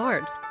culinary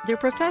arts. Their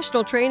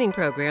professional training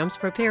programs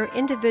prepare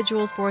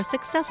individuals for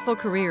successful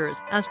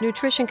careers as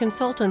nutrition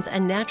consultants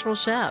and natural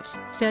chefs.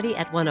 Study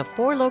at one of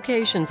 4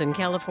 locations in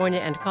California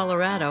and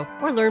Colorado,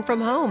 or learn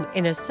from home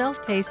in a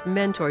self-paced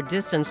mentor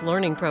distance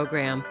learning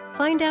program.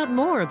 Find out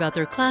more about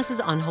their classes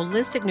on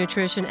holistic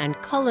nutrition and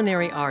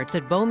culinary arts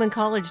at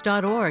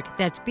bowmancollege.org.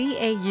 That's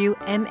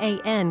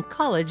BAUMAN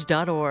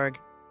college.org.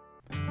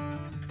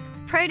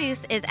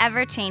 Produce is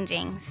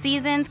ever-changing,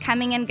 seasons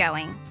coming and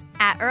going.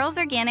 At Earl's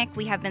Organic,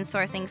 we have been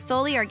sourcing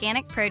solely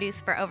organic produce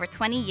for over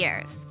 20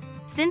 years.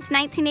 Since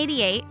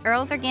 1988,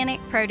 Earl's Organic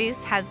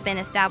Produce has been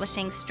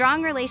establishing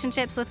strong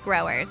relationships with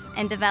growers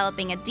and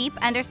developing a deep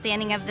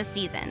understanding of the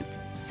seasons,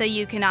 so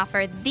you can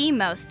offer the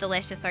most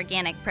delicious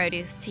organic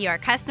produce to your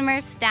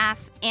customers,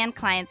 staff, and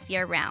clients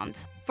year-round.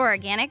 For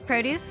organic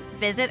produce,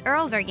 visit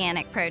Earl's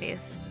Organic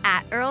Produce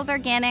at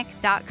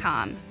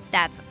earlsorganic.com.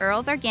 That's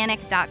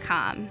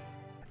earlsorganic.com.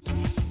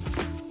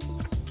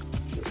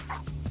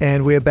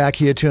 And we're back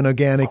here to An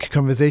Organic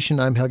Conversation.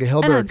 I'm Helge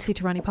Hellberg. And I'm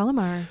Sita Rani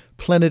Palomar.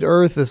 Planet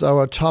Earth is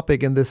our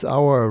topic in this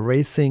hour,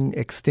 Racing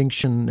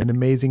Extinction, an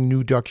amazing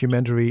new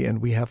documentary. And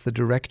we have the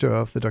director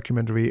of the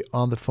documentary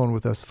on the phone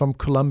with us from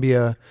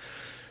Colombia,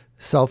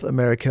 South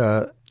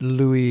America,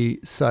 Louis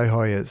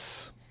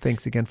Sarjoyas.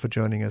 Thanks again for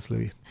joining us,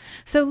 Louis.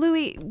 So,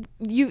 Louis,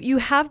 you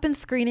have been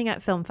screening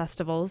at film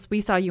festivals.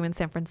 We saw you in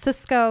San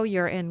Francisco.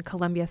 You're in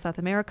Colombia, South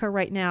America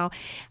right now.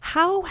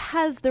 How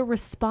has the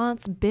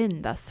response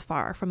been thus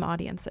far from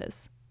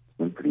audiences? It's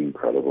been pretty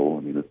incredible.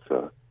 I mean, it's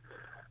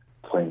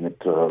playing it.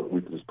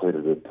 We just played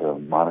it at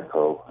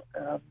Monaco,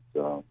 and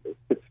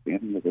it's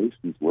standing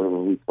ovations wherever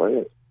we play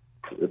it.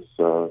 It's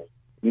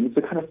it's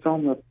the kind of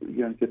film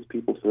that gets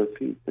people to their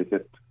feet. They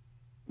get,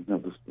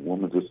 this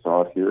woman just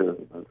saw it here a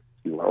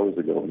few hours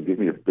ago and gave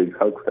me a big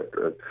hug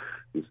after I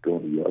was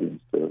going to the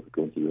audience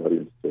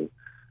to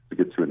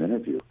get to an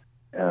interview.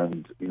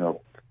 And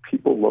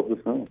people love the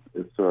film.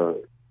 It's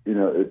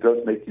it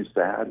does make you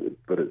sad,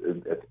 but at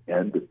the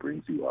end it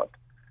brings you up.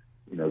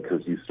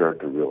 Because you start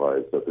to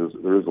realize that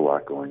there is a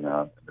lot going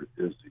on, and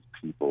there is these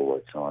people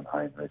like John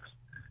Heinrichs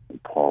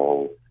and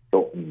Paul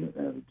Hilton,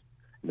 and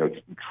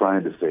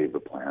trying to save the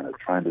planet,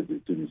 trying to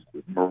do these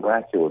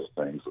miraculous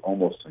things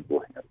almost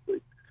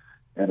single-handedly.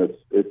 And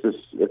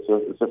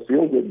it's a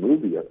feel-good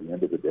movie at the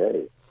end of the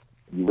day.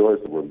 You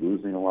realize that we're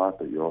losing a lot,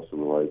 but you also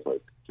realize,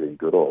 like Jane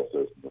Goodall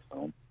says in the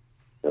film,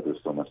 that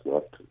there's so much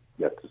left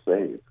yet to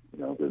save.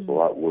 There's a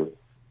lot worth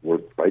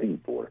fighting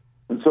for.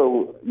 And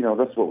so,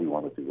 that's what we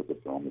want to do with the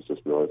film, is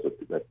just realize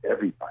that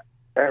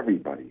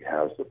everybody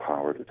has the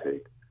power to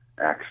take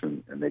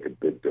action and make a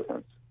big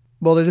difference.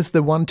 Well, it is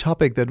the one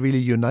topic that really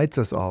unites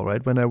us all,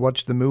 right? When I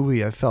watched the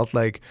movie, I felt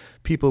like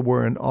people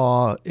were in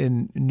awe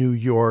in New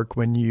York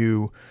when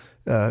you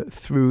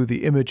threw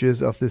the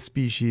images of the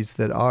species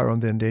that are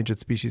on the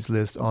endangered species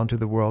list onto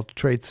the World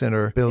Trade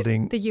Center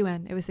building. The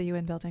UN. It was the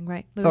UN building,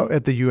 right, Louis? Oh,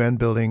 at the UN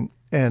building.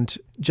 And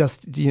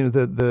just,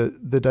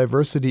 the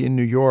diversity in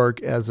New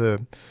York as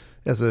a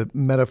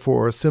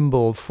metaphor or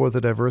symbol for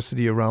the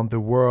diversity around the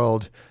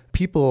world.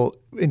 People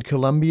in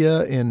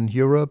Colombia, in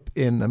Europe,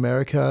 in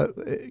America,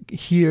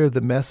 hear the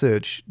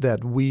message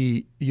that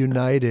we,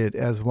 united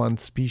as one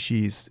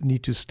species,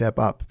 need to step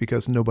up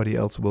because nobody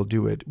else will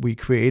do it. We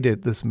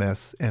created this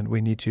mess and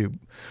we need to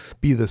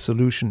be the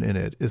solution in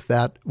it. Is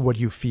that what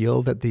you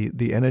feel, that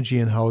the energy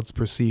and how it's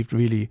perceived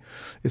really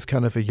is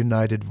kind of a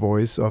united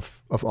voice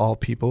of all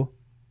people?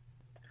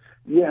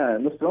 Yeah,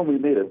 in the film we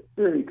made a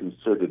very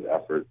concerted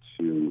effort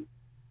to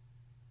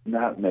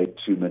not make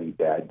too many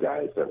bad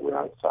guys that were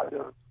outside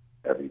of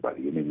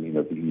everybody. I mean,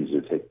 it'd be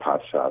easier to take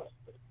pot shots.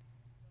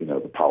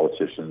 The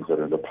politicians that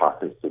are in the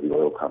pockets of the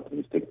oil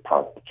companies take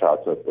pot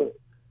shots at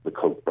the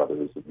Koch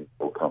brothers and the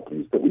oil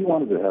companies. But we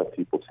wanted to have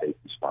people take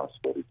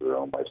responsibility for their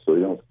own life, so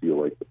they don't feel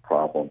like the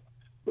problem.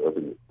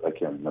 I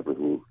can't remember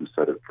who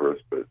said it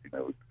first, but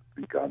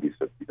Gandhi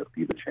said,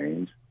 be the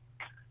change.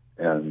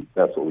 And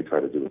that's what we try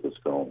to do with this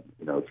film.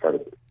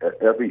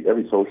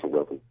 Every social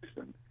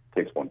revolution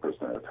takes one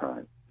person at a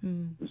time.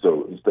 And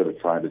so instead of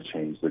trying to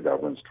change the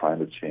governments, trying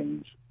to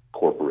change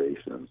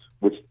corporations,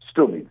 which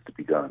still needs to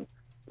be done,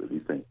 we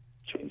think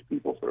change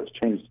people first,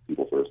 and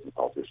the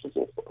politicians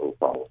will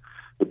follow.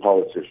 The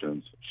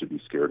politicians should be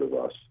scared of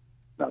us,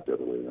 not the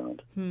other way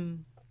around.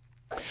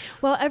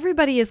 Well,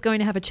 everybody is going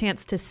to have a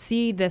chance to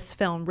see this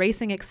film,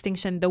 Racing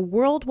Extinction. The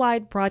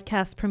worldwide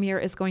broadcast premiere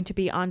is going to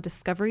be on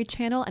Discovery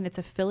Channel and its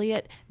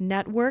affiliate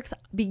networks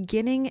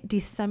beginning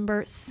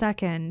December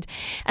 2nd.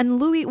 And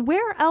Louis,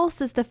 where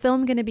else is the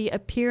film going to be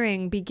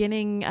appearing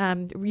beginning,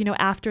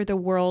 after the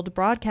world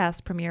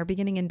broadcast premiere,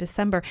 beginning in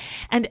December?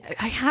 And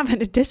I have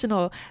an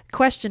additional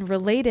question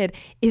related.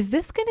 Is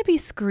this going to be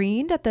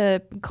screened at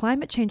the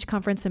Climate Change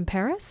Conference in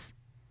Paris?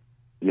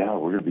 Yeah,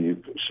 we're going to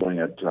be showing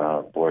it,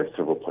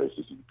 several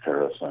places in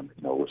Paris, and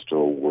we're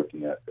still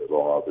working at it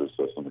all. There's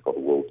something called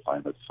the World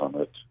Climate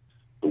Summit.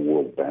 The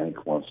World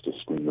Bank wants to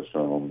screen the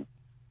film.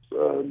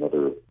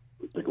 Another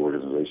big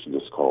organization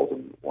just called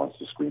and wants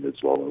to screen it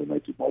as well, and we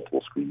might do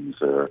multiple screenings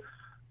there.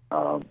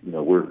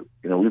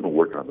 We've been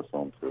working on the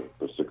film for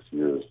 6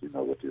 years. You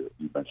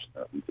mentioned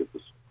that we did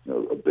this,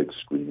 a big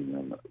screening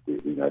in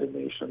the United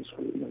Nations,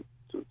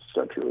 the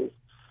center of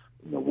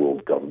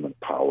world government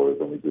power.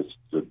 Then we just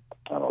did,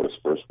 August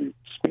 1st, we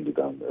screened it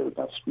down there,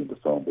 not screened the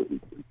film, but we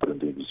put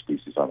endangered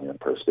species on the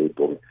Empire State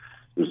Building.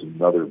 There's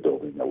another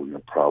building that we're going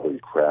to probably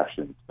crash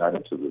in, not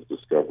into the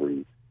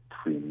Discovery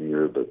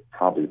premiere, but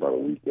probably about a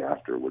week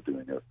after. We're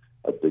doing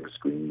a big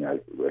screening. I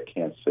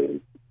can't say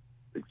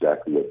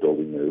exactly what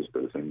building it is,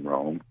 but it's in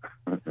Rome.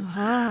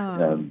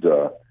 And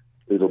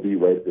it'll be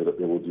it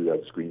will do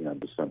that screening on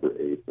December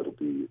 8th. It'll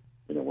be,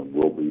 when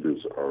world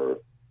leaders are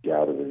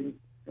gathering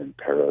in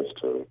Paris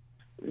to,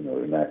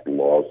 enact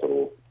laws that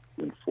will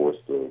enforce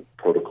the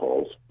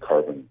protocols,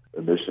 carbon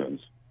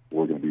emissions.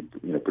 We're going to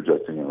be,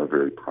 projecting on a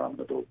very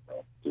prominent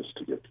just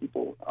to get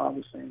people on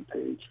the same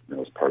page.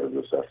 As part of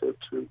this effort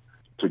to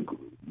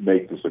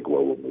make this a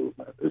global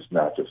movement. It's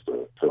not just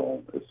a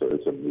film; it's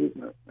a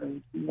movement,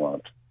 and we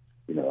want.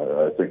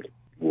 I think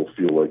we'll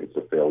feel like it's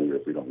a failure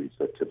if we don't reach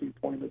that tipping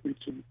point of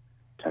reaching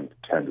 10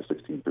 to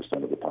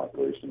 16% of the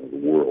population of the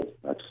world,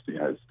 not just the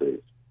United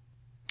States.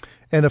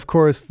 And of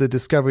course, the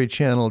Discovery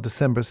Channel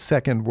December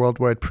 2nd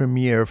worldwide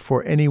premiere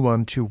for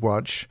anyone to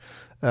watch.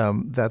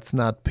 That's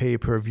not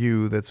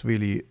pay-per-view. That's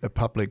really a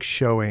public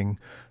showing.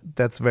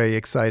 That's very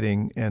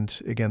exciting. And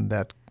again,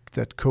 that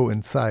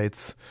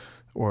coincides,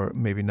 or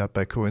maybe not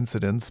by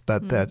coincidence,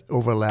 but that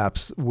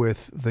overlaps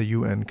with the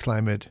UN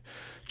Climate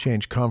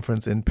Change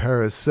Conference in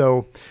Paris.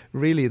 So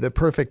really the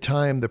perfect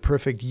time, the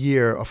perfect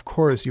year. Of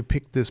course, you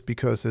picked this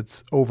because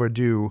it's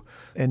overdue,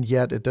 and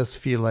yet it does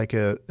feel like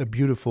a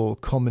beautiful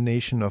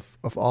culmination of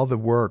all the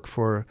work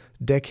for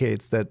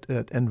decades that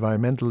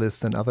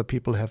environmentalists and other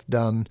people have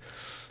done,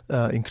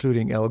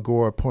 including Al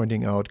Gore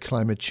pointing out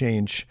climate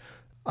change.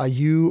 Are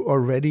you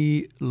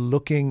already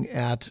looking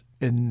at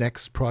a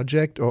next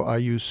project, or are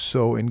you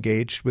so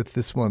engaged with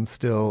this one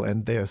still,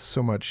 and there's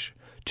so much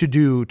to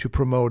do to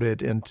promote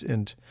it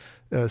and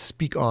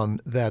speak on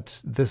that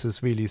this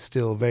is really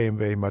still very,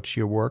 very much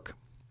your work?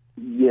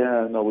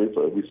 Yeah, no,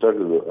 we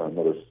started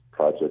another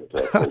project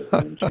called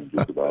Green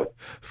Changes about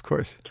of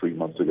course 3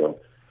 months ago,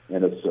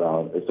 and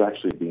it's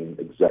actually being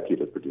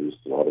executive produced.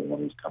 A lot of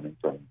money's coming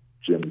from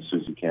Jim and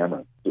Susie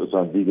Cameron. It's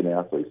on vegan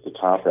athletes, the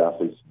top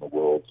athletes in the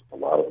world. A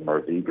lot of them are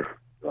vegan.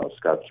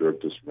 Scott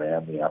Jurek just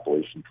ran the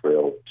Appalachian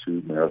Trail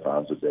 2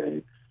 marathons a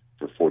day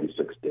for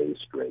 46 days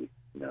straight.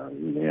 He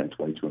ran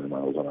 2,200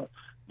 miles on a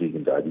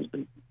vegan diet. He's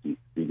been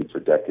vegan for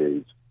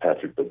decades.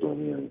 Patrick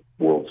Baboumian,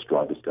 world's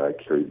strongest guy,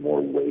 carried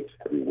more weight,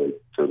 heavy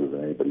weight, further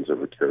than anybody's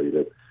ever carried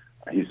it.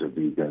 He's a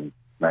vegan,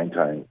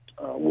 9-time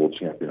world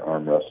champion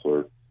arm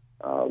wrestler.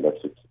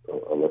 Alexei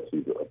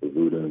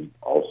Baboumian,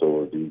 also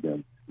a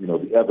vegan. You know,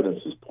 the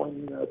evidence is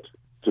pointing that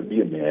to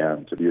be a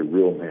man, to be a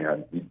real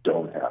man, you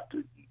don't have to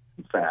eat.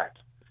 In fact,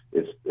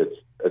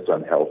 it's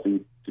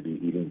unhealthy to be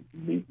eating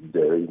meat and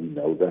dairy. We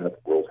know that.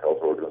 World Health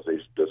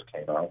Organization just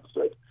came out and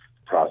said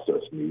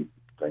processed meat,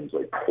 things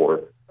like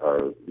pork, are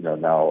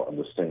now on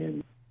the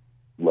same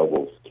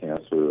level of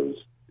cancer as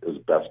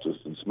asbestos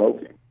and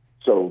smoking.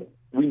 So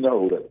we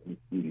know that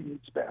eating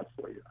meat's bad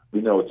for you.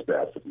 We know it's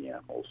bad for the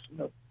animals.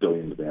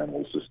 Billions of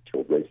animals just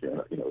killed right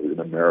here. In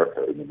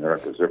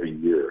Americas every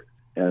year.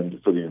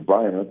 And for the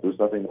environment, there's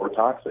nothing more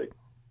toxic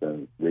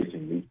than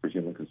raising meat for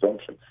human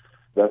consumption.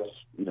 That's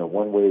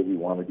one way we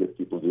want to get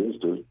people to do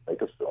is to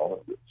make a film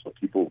so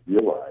people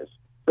realize,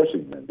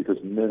 especially men, because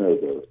men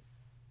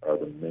are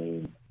the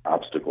main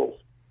obstacles.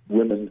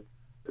 Women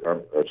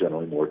are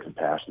generally more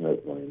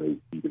compassionate when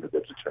they eat in a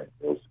vegetarian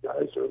meals.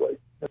 Guys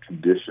are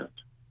conditioned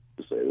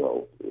to say,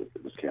 well,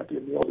 this can't be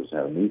a meal, it doesn't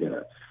have meat in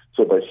it.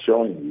 So by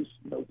showing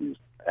these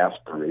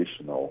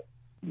aspirational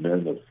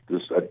men of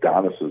this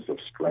Adonises of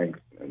strength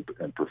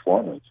and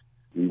performance,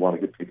 we want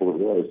to get people to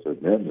realize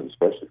that men,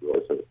 especially,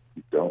 realize that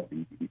you don't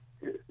need to eat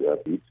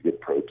meat to get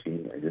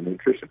protein and your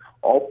nutrition.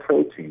 All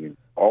protein,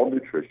 all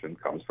nutrition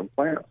comes from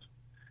plants,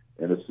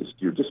 and it's just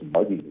you're just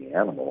mugging the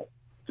animal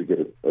to get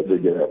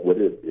at what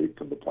it ate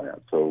from the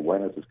plant. So why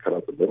not just cut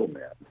out the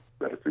middleman?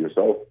 Better for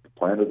yourself, the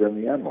plant, and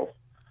then the animals.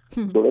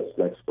 So that's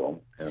the next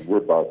film, and we're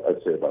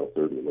I'd say about a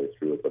third of the way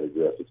through it, but I do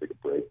have to take a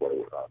break while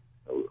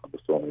we're on the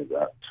filming of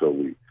that until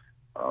we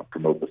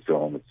promote the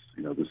film.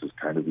 It's this is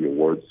kind of the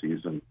award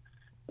season,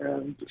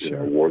 and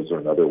Sure. Awards are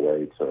another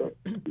way to,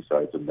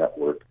 besides a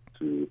network,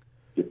 to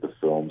get the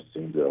film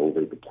seen, to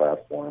elevate the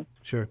platform.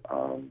 Sure.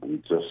 We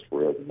just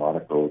were at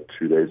Monaco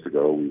 2 days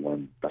ago. We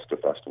won Best of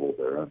Festival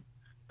there and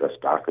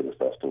Best Doc of the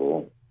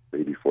festival. The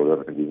day before that,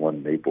 I think we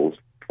won Naples,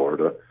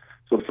 Florida.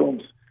 So the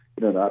film's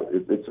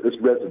it's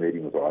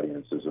resonating with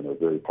audiences in a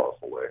very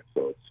powerful way.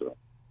 So it's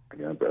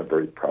again, I'm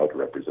very proud to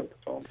represent the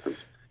film because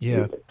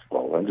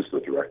I'm just the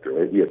director.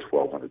 Right? We had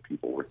 1,200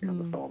 people working on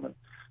the film, and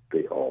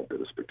they all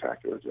did a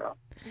spectacular job.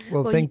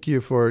 Well, thank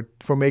you for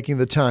making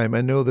the time.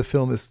 I know the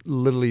film is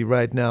literally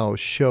right now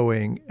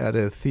showing at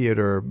a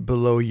theater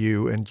below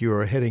you, and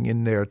you're heading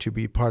in there to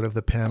be part of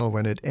the panel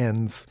when it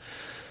ends.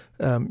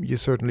 You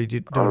certainly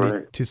don't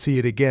need to see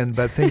it again,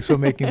 but thanks for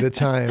making the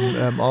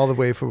time all the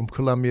way from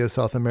Colombia,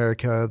 South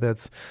America.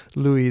 That's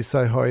Luis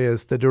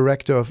Sayhoyas, the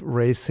director of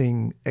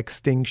Racing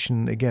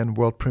Extinction. Again,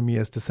 world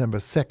premieres December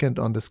 2nd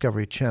on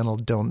Discovery Channel.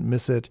 Don't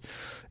miss it.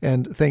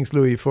 And thanks,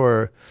 Louis,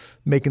 for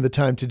making the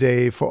time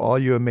today, for all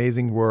your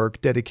amazing work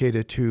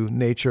dedicated to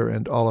nature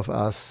and all of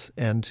us.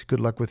 And good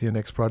luck with your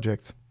next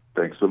project.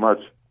 Thanks so much.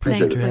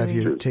 Appreciate to have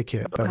you. Take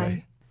care.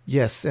 Bye-bye.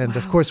 Yes, and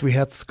of course we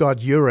had Scott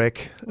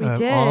Jurek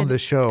on the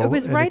show. It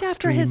was right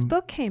after his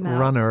book came out.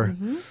 Runner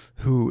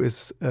who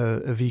is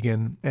a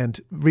vegan, and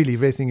really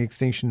Racing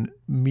Extinction,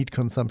 meat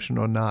consumption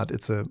or not,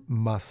 it's a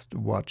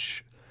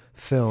must-watch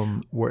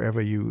film wherever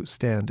you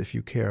stand if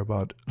you care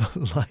about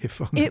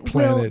life on the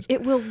planet.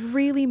 It will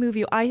really move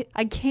you. I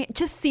can't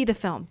just see the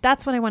film.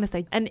 That's what I want to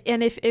say. And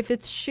if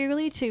it's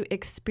surely to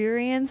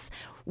experience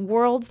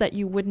worlds that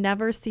you would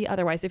never see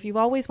otherwise. If you've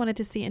always wanted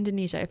to see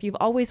Indonesia, if you've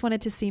always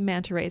wanted to see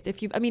manta rays,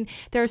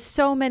 there are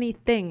so many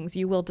things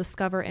you will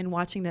discover in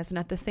watching this. And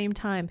at the same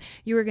time,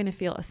 you are going to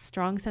feel a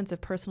strong sense of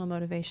personal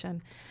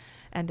motivation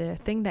and a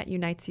thing that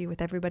unites you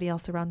with everybody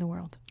else around the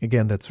world.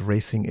 Again, that's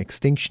Racing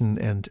Extinction.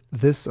 And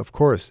this, of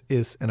course,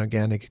 is an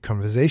organic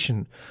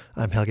conversation.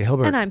 I'm Helge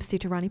Hilbert. And I'm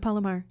Sita Rani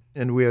Palomar.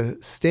 And we're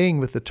staying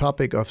with the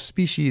topic of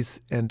species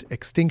and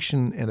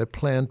extinction and a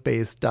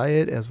plant-based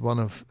diet as one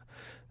of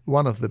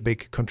the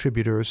big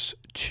contributors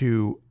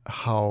to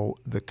how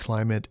the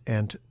climate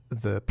and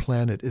the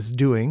planet is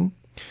doing.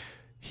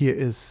 Here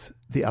is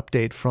the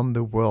update from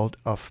the world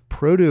of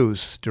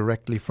produce,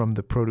 directly from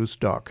the produce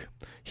doc.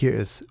 Here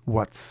is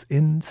what's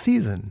in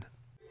season.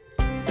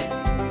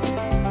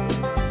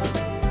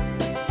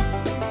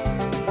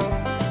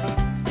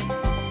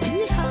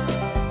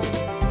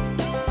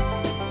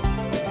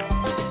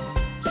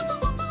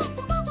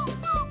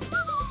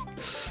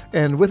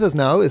 And with us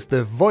now is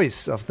the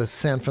voice of the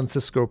San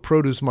Francisco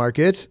produce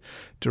market,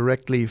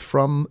 directly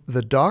from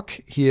the dock.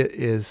 Here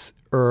is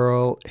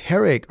Earl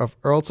Herrick of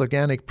Earl's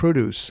Organic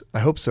Produce. I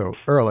hope so.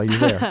 Earl, are you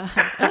there?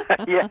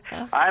 Yeah,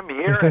 I'm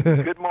here.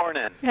 Good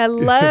morning.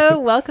 Hello.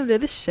 Welcome to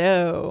the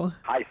show.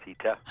 Hi,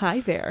 Sita. Hi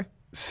there.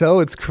 So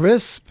it's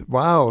crisp.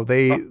 Wow.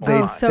 They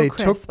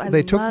took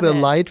the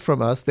light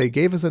from us. They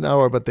gave us an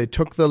hour, but they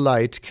took the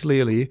light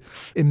clearly.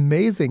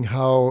 Amazing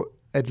how,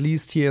 at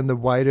least here in the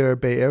wider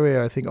Bay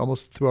Area, I think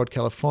almost throughout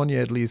California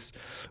at least,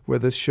 where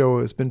this show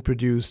has been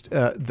produced,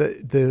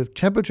 the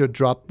temperature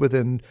dropped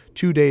within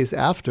 2 days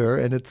after,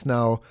 and it's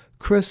now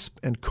crisp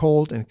and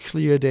cold and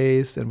clear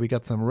days, and we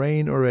got some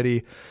rain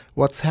already.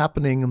 What's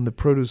happening in the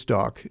produce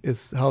dock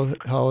is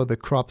how are the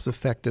crops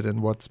affected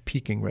and what's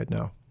peaking right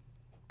now?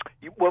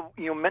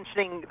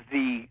 Mentioning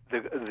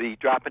the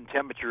drop in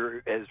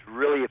temperature has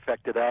really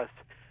affected us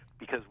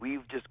because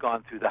we've just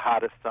gone through the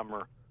hottest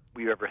summer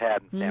we've ever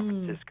had in San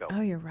Francisco.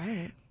 Oh, you're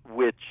right.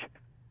 Which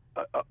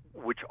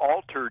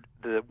altered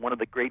one of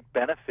the great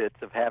benefits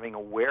of having a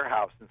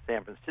warehouse in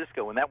San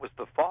Francisco, and that was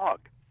the fog,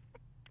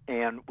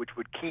 and which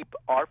would keep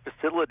our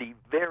facility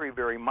very,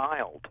 very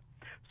mild.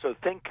 So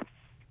think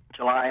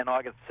July and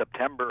August,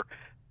 September.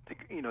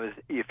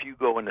 If you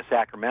go into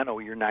Sacramento,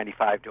 you're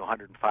 95 to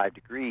 105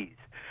 degrees,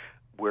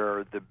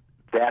 where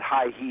that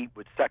high heat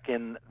would suck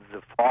in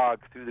the fog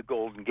through the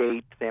Golden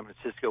Gate. San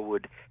Francisco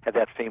would have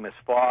that famous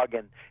fog,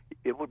 and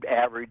it would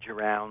average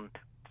around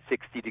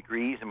 60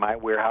 degrees, and my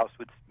warehouse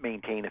would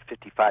maintain a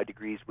 55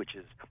 degrees, which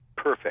is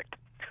perfect.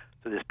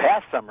 So this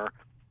past summer,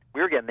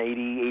 we were getting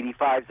 80,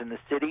 85s in the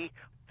city.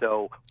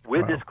 So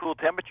with this cool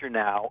temperature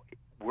now,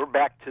 we're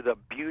back to the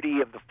beauty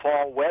of the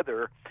fall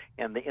weather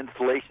and the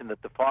insulation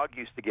that the fog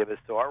used to give us.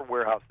 So our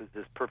warehouse is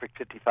this perfect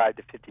 55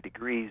 to 50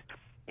 degrees,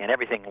 and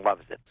everything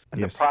loves it.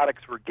 And the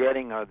products we're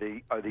getting are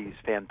these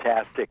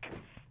fantastic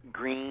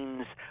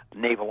greens.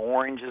 Navel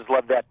oranges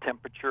love that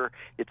temperature.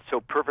 It's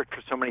so perfect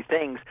for so many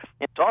things.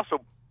 It's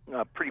also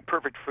pretty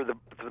perfect for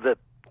the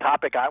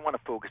topic I want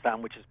to focus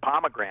on, which is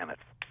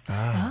pomegranates. They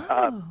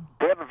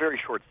have a very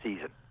short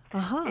season,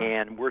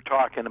 and we're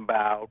talking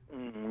about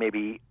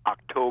maybe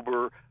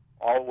October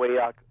all the way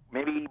up,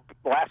 maybe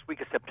last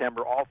week of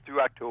September, all through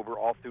October,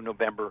 all through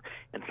November,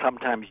 and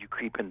sometimes you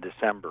creep in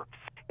December.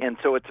 And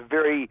so it's a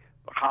very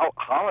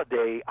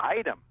holiday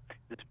item.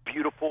 This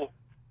beautiful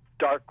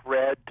dark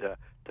red to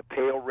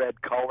pale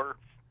red color.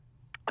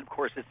 Of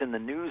course, it's in the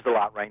news a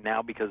lot right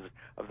now because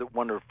of the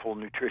wonderful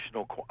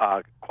nutritional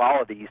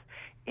qualities,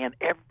 and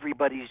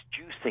everybody's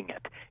juicing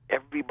it.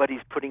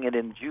 Everybody's putting it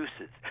in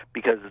juices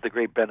because of the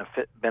great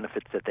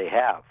benefits that they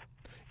have.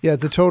 Yeah,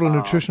 it's a total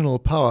nutritional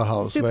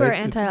powerhouse, super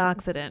right?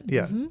 Antioxidant.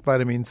 Yeah,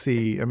 vitamin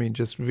C. I mean,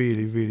 just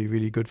really, really,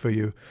 really good for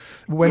you.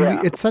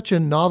 It's such a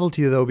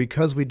novelty, though,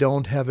 because we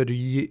don't have it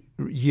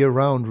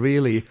year-round,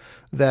 really,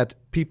 that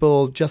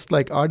people, just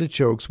like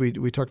artichokes, we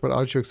talked about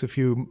artichokes a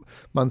few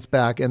months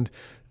back, and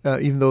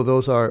even though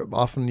those are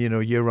often,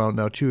 year-round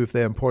now, too, if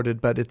they're imported,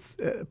 but it's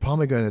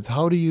pomegranates.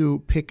 How do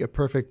you pick a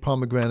perfect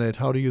pomegranate?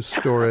 How do you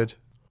store it?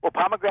 Well,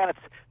 pomegranates,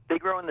 they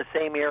grow in the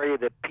same area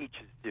that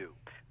peaches do.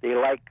 They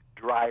like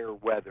drier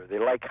weather. They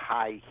like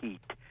high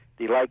heat.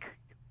 They like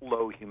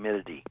low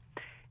humidity.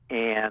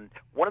 And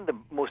one of the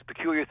most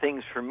peculiar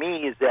things for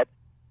me is that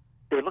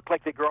they look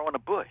like they grow in a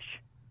bush.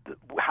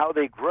 How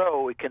they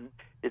grow,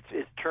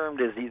 it's termed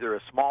as either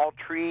a small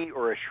tree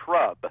or a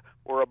shrub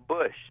or a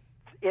bush.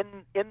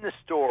 In the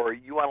store,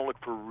 you want to look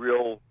for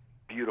real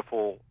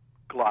beautiful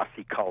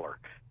glossy color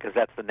because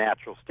that's the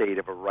natural state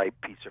of a ripe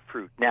piece of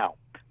fruit. Now,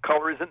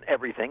 color isn't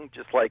everything,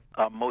 just like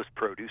most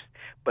produce,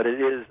 but it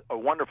is a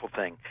wonderful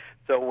thing.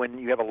 So when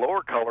you have a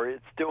lower color,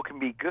 it still can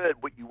be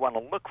good. What you want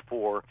to look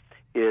for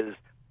is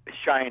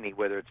shiny,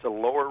 whether it's a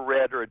lower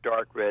red or a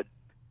dark red.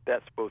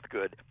 That's both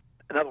good.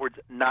 In other words,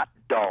 not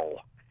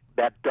dull.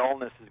 That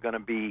dullness is going to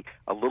be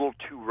a little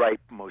too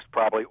ripe, most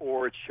probably,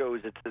 or it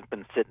shows it's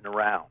been sitting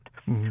around.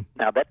 Mm-hmm.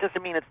 Now, that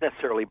doesn't mean it's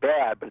necessarily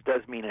bad, but it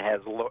does mean it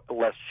has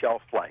less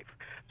shelf life.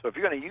 So if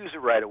you're going to use it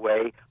right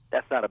away,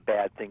 that's not a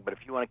bad thing. But if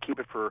you want to keep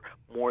it for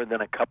more than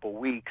a couple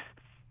weeks,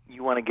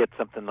 you want to get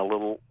something a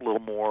little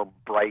more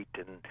bright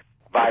and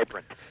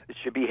vibrant. It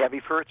should be heavy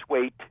for its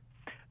weight,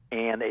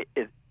 and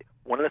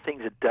one of the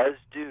things it does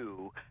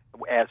do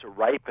as it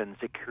ripens,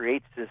 it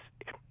creates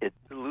it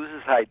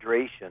loses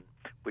hydration,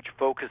 which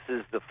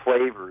focuses the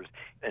flavors,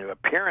 and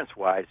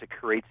appearance-wise, it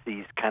creates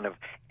these kind of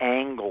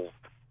angles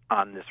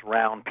on this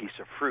round piece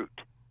of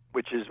fruit,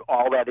 which is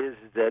all that is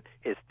that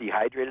it's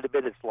dehydrated a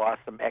bit, it's lost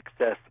some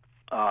excess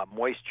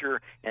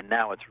moisture, and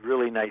now it's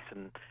really nice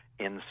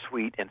and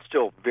sweet and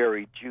still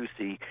very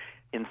juicy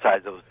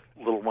inside those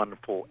little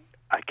wonderful,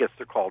 I guess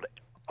they're called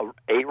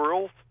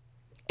arils.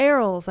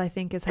 Arils, I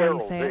think is how you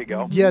say it. There you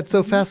go. Yeah, it's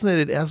so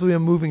fascinating. As we are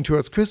moving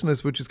towards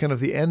Christmas, which is kind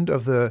of the end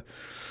of the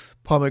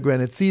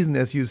pomegranate season,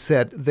 as you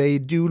said, they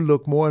do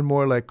look more and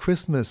more like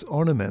Christmas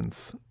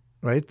ornaments,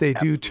 right? They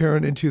do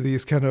turn into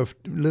these kind of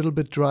little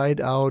bit dried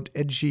out,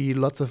 edgy,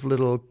 lots of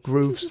little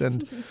grooves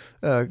and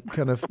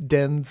kind of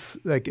dents.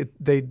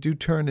 They do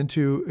turn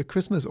into a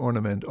Christmas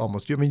ornament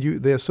almost. I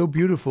mean, they're so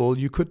beautiful.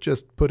 You could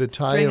just put a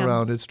tie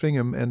around it, string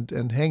them,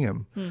 and hang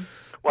them.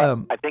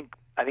 Well, I think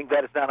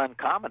that is not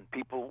uncommon.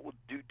 People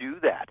do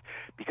that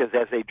because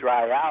as they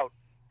dry out,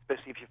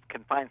 especially if you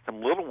can find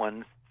some little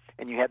ones,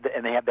 and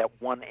they have that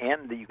one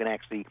end that you can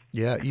actually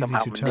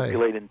somehow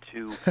manipulate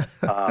into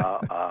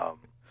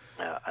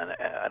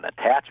an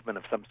attachment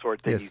of some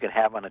sort that you can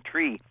have on a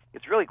tree.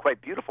 It's really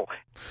quite beautiful.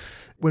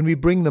 When we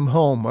bring them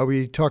home, are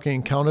we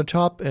talking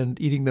countertop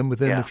and eating them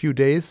within a few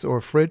days,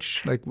 or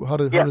fridge? Like how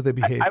do they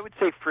behave? I would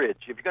say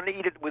fridge. If you're going to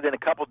eat it within a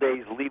couple of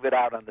days, leave it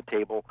out on the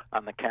table,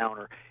 on the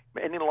counter.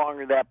 Any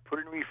longer than that, put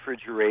it in the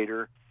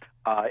refrigerator.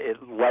 It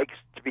likes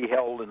to be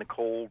held in a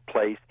cold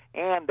place,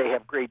 and they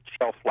have great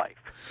shelf life.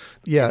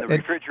 Yeah, in the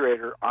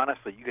refrigerator,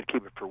 honestly, you could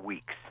keep it for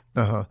weeks.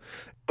 Uh-huh.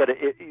 But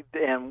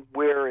and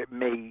where it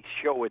may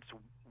show its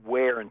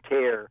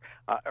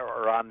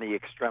or on the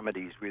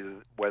extremities,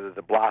 whether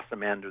the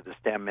blossom end or the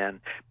stem end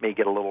may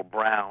get a little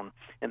brown,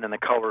 and then the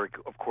color,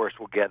 of course,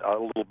 will get a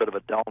little bit of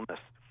a dullness.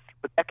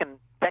 But that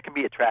can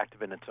be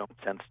attractive in its own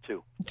sense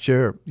too.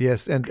 Sure,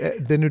 yes, and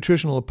the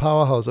nutritional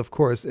powerhouse, of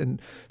course.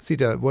 And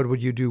Sita, what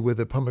would you do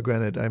with a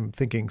pomegranate? I'm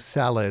thinking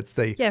salads.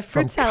 Fruit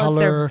from salads.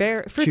 Color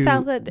They're fruit to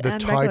salad the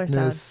and regular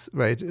tartness,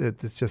 salad. right?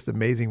 It's just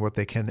amazing what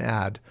they can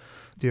add.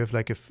 Do you have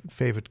like a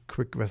favorite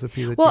quick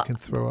recipe that Well, you can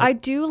throw out? I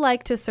do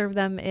like to serve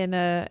them in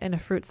a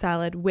fruit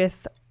salad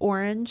with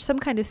orange, some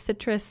kind of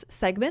citrus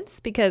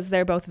segments, because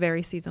they're both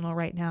very seasonal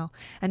right now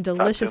and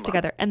delicious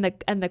together. And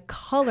the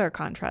color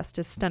contrast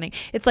is stunning.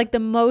 It's like the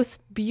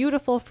most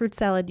beautiful fruit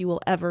salad you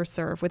will ever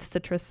serve, with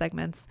citrus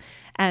segments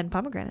and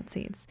pomegranate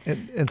seeds.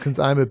 And since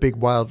I'm a big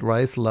wild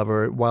rice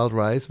lover, wild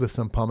rice with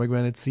some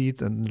pomegranate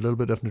seeds and a little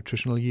bit of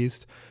nutritional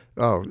yeast.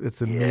 Oh,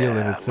 it's a meal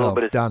in itself. A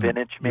little bit Done. of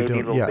spinach,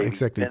 maybe.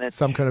 Exactly. Spinach.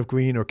 Some kind of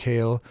green or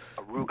kale.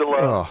 Arugula.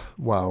 Oh,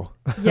 wow.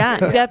 Yeah,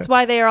 that's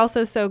why they are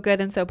also so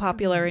good and so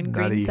popular in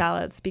Nutty. green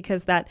salads,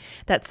 because that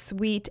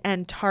sweet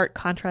and tart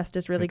contrast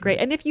is really great.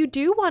 And if you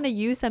do want to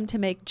use them to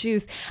make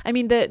juice, I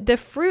mean, the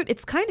fruit,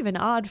 it's kind of an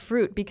odd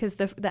fruit, because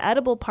the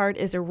edible part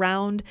is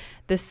around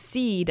the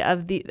seed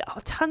of the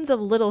tons of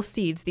little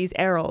seeds, these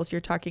arils you're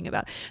talking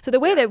about. So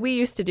the way that we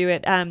used to do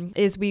it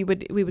is we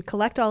would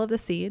collect all of the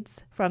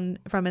seeds from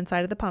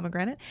inside of the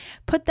pomegranate,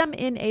 put them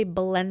in a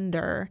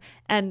blender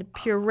and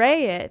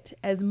puree it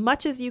as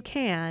much as you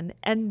can,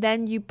 and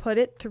then you put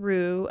it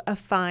through a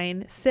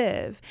fine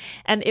sieve,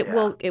 and it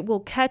will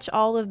catch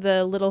all of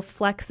the little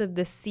flecks of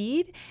the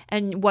seed,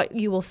 and what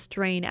you will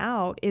strain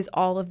out is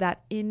all of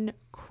that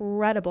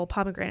incredible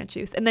pomegranate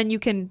juice, and then you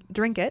can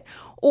drink it,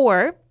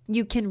 or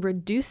you can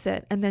reduce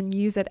it and then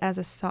use it as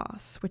a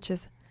sauce, which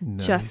is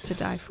just to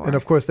die for. And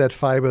of course, that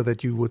fiber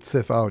that you would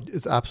sieve out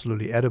is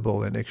absolutely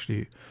edible and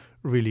actually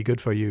really good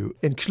for you,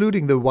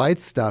 including the white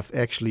stuff.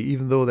 Actually,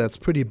 even though that's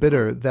pretty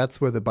bitter, that's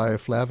where the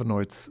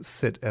bioflavonoids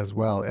sit, as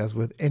well as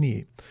with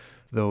any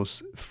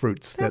those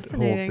fruits that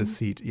hold the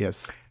seed.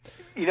 Yes.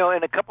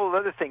 And a couple of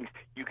other things.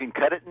 You can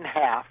cut it in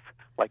half,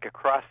 like a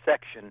cross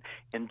section,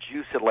 and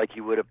juice it like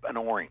you would an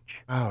orange.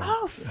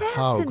 Oh, fascinating.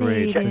 How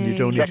great. And you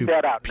don't need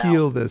to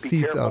peel the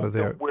seeds out of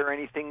there. Don't wear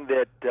anything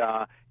that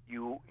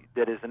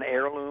is an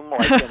heirloom,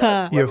 like in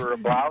a sweater or a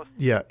blouse.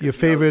 Yeah, your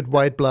favorite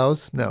white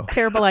blouse? No.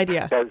 Terrible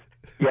idea. Because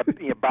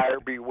buyer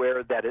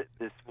beware that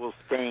this will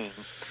stain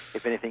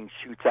if anything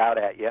shoots out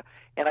at you.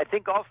 And I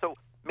think also,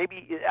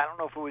 maybe, I don't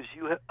know if it was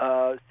you,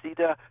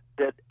 Sita,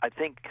 that I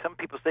think some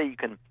people say you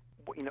can,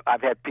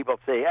 I've had people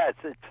say,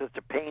 it's such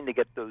a pain to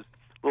get those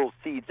little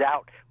seeds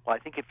out. Well, I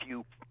think if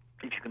you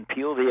can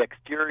peel the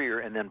exterior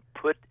and then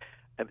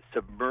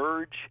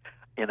submerge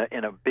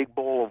in a big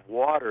bowl of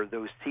water,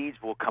 those seeds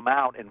will come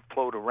out and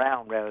float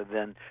around rather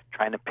than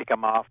trying to pick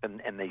them off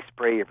and they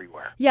spray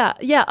everywhere. Yeah,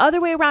 other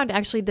way around,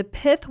 actually. The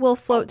pith will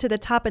float to the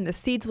top and the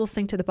seeds will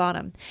sink to the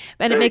bottom.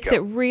 And it makes it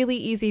really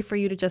easy for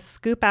you to just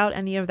scoop out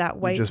any of that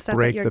white stuff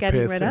that you're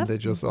getting rid of. Just break the pith and they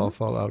just all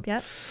fall out.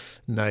 Yep.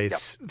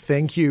 Nice. Yep.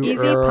 Thank you, Easy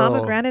Earl.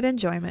 pomegranate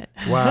enjoyment.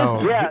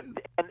 Wow. Yeah,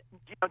 and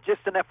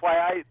just an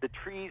FYI, the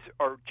trees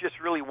are just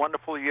really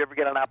wonderful. You ever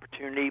get an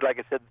opportunity, like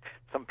I said,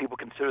 some people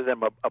consider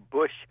them a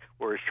bush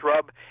or a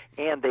shrub,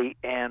 and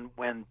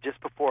when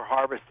just before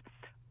harvest,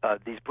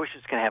 these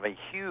bushes can have a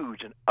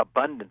huge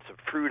abundance of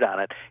fruit on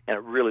it, and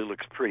it really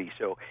looks pretty.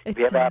 So if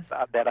you have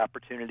that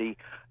opportunity,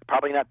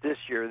 probably not this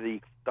year,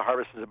 the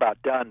harvest is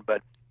about done,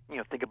 but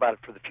think about it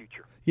for the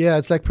future. Yeah,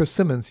 it's like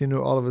persimmons.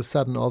 All of a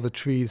sudden, all the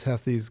trees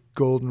have these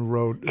golden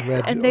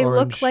red, and they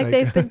orange, look like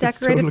they've been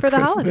decorated for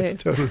the holidays.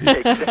 Totally.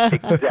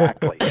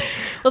 Exactly.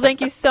 Well, thank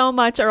you so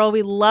much, Earl.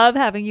 We love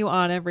having you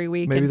on every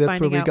week. Maybe and that's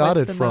where we got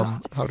it from,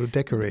 most... how to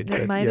decorate.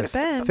 It might have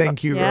been.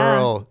 Thank you,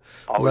 Earl.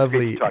 Always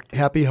lovely.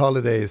 Happy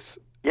holidays.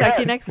 Talk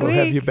to you next week. We'll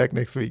have you back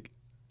next week.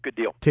 Good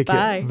deal. Take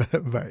care.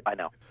 Bye. Bye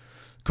now.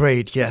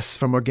 Great. Yes,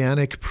 from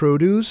organic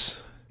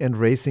produce and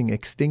racing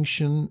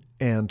Extinction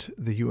and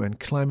the UN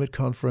Climate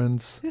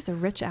Conference. It was a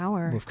rich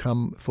hour. We've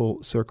come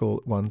full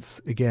circle once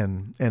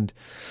again. And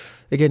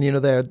again,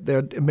 there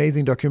are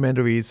amazing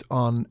documentaries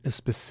on a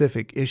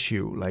specific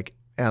issue, like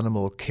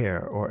animal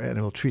care or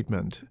animal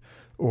treatment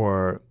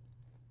or,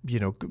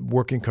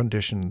 working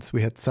conditions.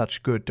 We had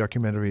such good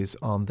documentaries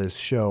on this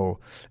show.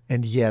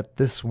 And yet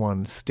this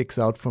one sticks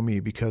out for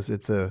me because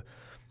it's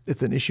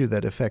an issue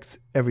that affects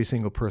every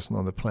single person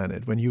on the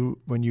planet. When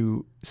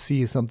you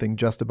see something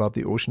just about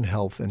the ocean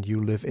health and you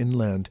live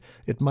inland,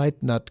 it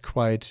might not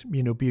quite,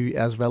 be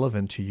as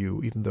relevant to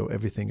you, even though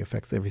everything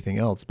affects everything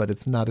else. But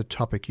it's not a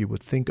topic you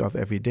would think of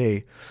every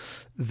day.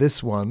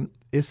 This one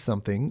is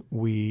something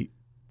we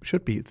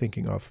should be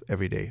thinking of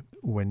every day.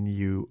 When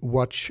you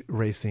watch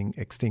Racing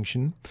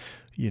Extinction,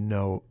 you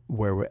know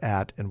where we're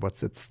at and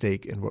what's at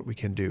stake and what we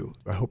can do.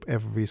 I hope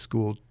every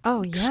school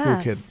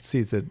kid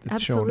sees it.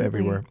 It's shown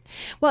everywhere.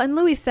 Well, and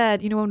Louis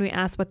said, when we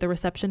asked what the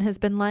reception has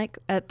been like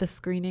at the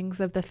screenings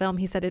of the film,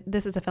 he said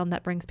this is a film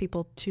that brings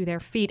people to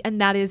their feet.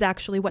 And that is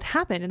actually what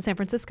happened in San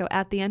Francisco.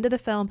 At the end of the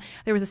film,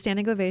 there was a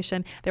standing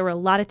ovation. There were a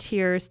lot of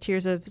tears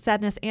of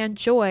sadness and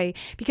joy,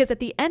 because at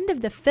the end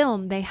of the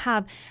film, they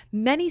have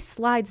many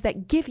slides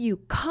that give you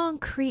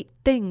concrete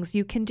things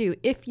you can do.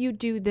 If you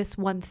do this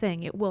one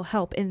thing, it will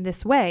help in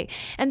this way.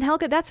 And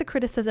Helga, that's a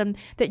criticism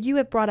that you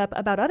have brought up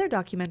about other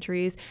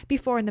documentaries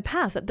before in the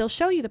past, that they'll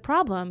show you the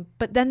problem,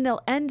 but then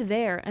they'll end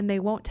there and they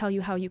won't tell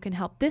you how you can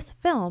help. This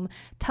film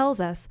tells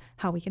us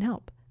how we can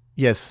help.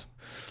 Yes.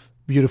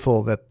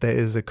 Beautiful that there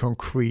is a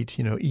concrete,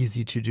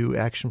 easy to do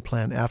action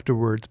plan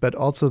afterwards, but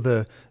also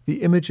the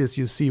images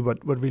you see.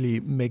 What really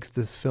makes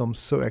this film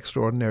so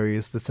extraordinary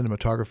is the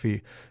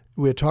cinematography.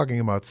 We're talking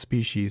about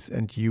species,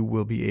 and you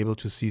will be able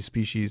to see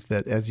species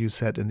that, as you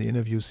said in the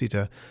interview,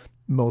 Sita,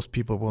 most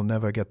people will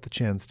never get the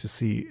chance to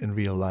see in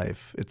real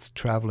life. It's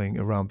traveling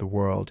around the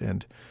world,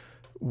 and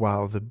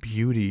wow, the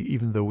beauty,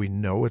 even though we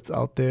know it's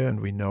out there and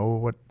we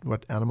know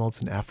what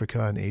animals in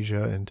Africa and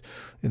Asia and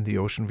in the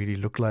ocean really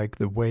look like,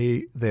 the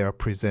way they are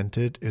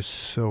presented is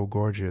so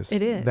gorgeous.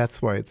 It is.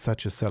 That's why it's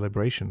such a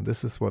celebration.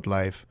 This is what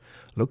life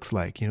looks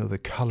like, the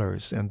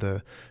colors and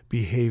the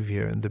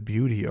behavior and the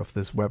beauty of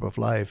this web of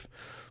life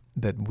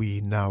that we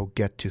now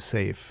get to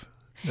save.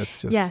 That's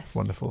just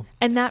wonderful.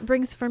 And that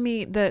brings for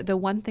me the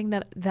one thing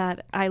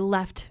that I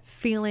left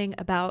feeling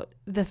about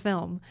the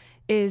film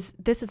is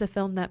this is a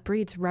film that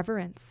breeds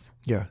reverence.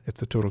 Yeah,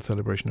 it's a total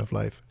celebration of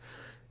life.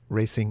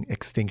 Racing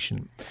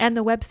Extinction. And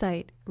the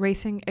website,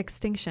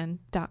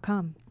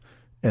 racingextinction.com.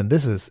 And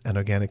this is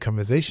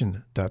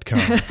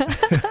anorganicconversation.com.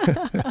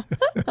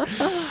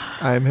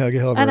 I'm Helge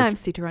Helberg. And I'm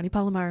Sita Rani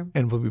Palomar.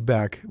 And we'll be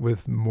back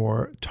with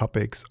more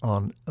topics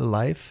on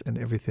life and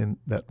everything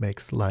that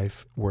makes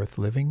life worth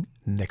living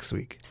next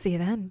week. See you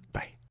then.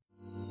 Bye.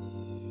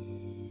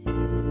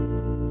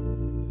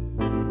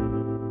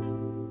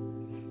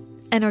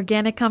 An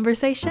Organic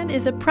Conversation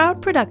is a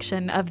proud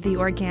production of the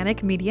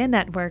Organic Media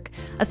Network.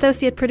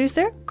 Associate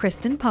producer,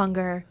 Kristen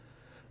Ponger.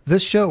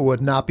 This show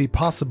would not be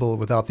possible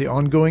without the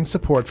ongoing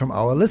support from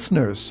our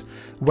listeners.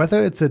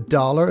 Whether it's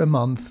 $1 a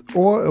month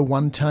or a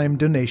one-time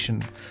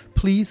donation,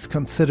 please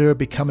consider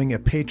becoming a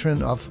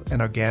patron of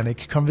An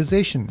Organic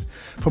Conversation.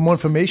 For more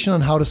information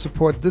on how to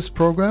support this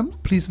program,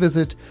 please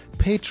visit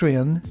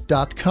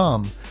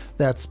patreon.com.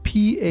 That's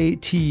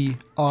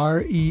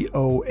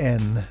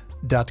patreon.com/An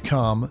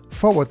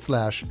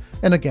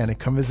Organic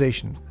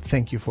Conversation.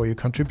 Thank you for your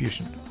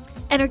contribution.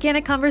 An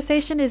Organic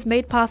Conversation is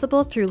made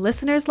possible through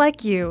listeners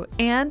like you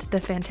and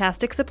the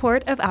fantastic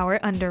support of our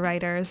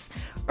underwriters.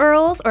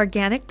 Earl's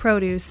Organic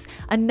Produce,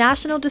 a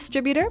national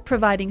distributor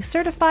providing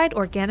certified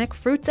organic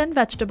fruits and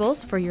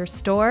vegetables for your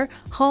store,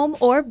 home,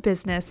 or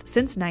business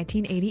since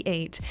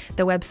 1988.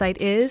 The website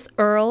is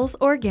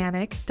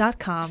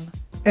earlsorganic.com.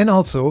 And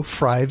also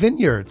Fry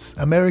Vineyards,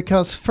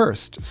 America's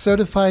first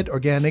certified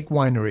organic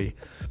winery,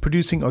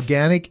 producing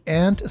organic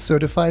and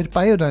certified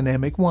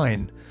biodynamic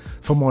wine.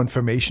 For more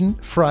information,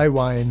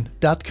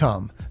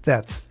 frywine.com.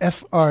 That's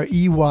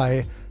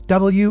FREYWINE.com.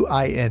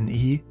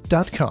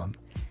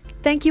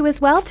 Thank you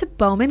as well to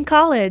Bowman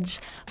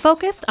College,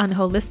 focused on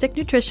holistic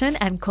nutrition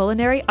and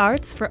culinary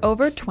arts for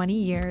over 20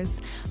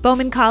 years.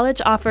 Bowman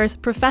College offers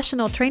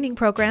professional training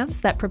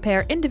programs that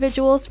prepare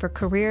individuals for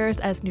careers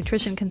as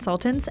nutrition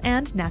consultants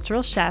and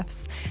natural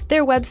chefs.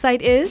 Their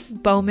website is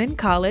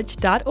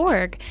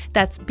bowmancollege.org.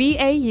 That's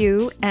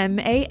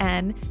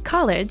BAUMAN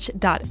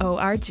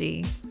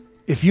college.org.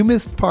 If you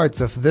missed parts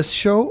of this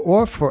show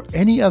or for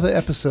any other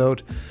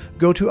episode,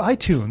 go to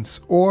iTunes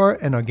or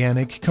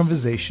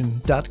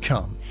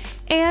anorganicconversation.com.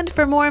 And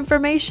for more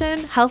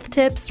information, health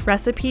tips,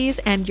 recipes,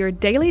 and your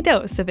daily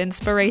dose of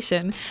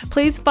inspiration,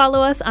 please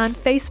follow us on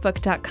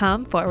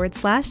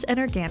facebook.com/An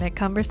Organic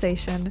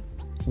Conversation.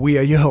 We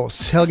are your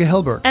hosts, Helge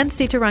Helberg and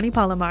Sita Rani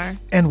Palomar.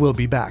 And we'll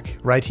be back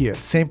right here,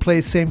 same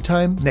place, same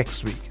time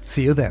next week.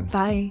 See you then.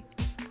 Bye.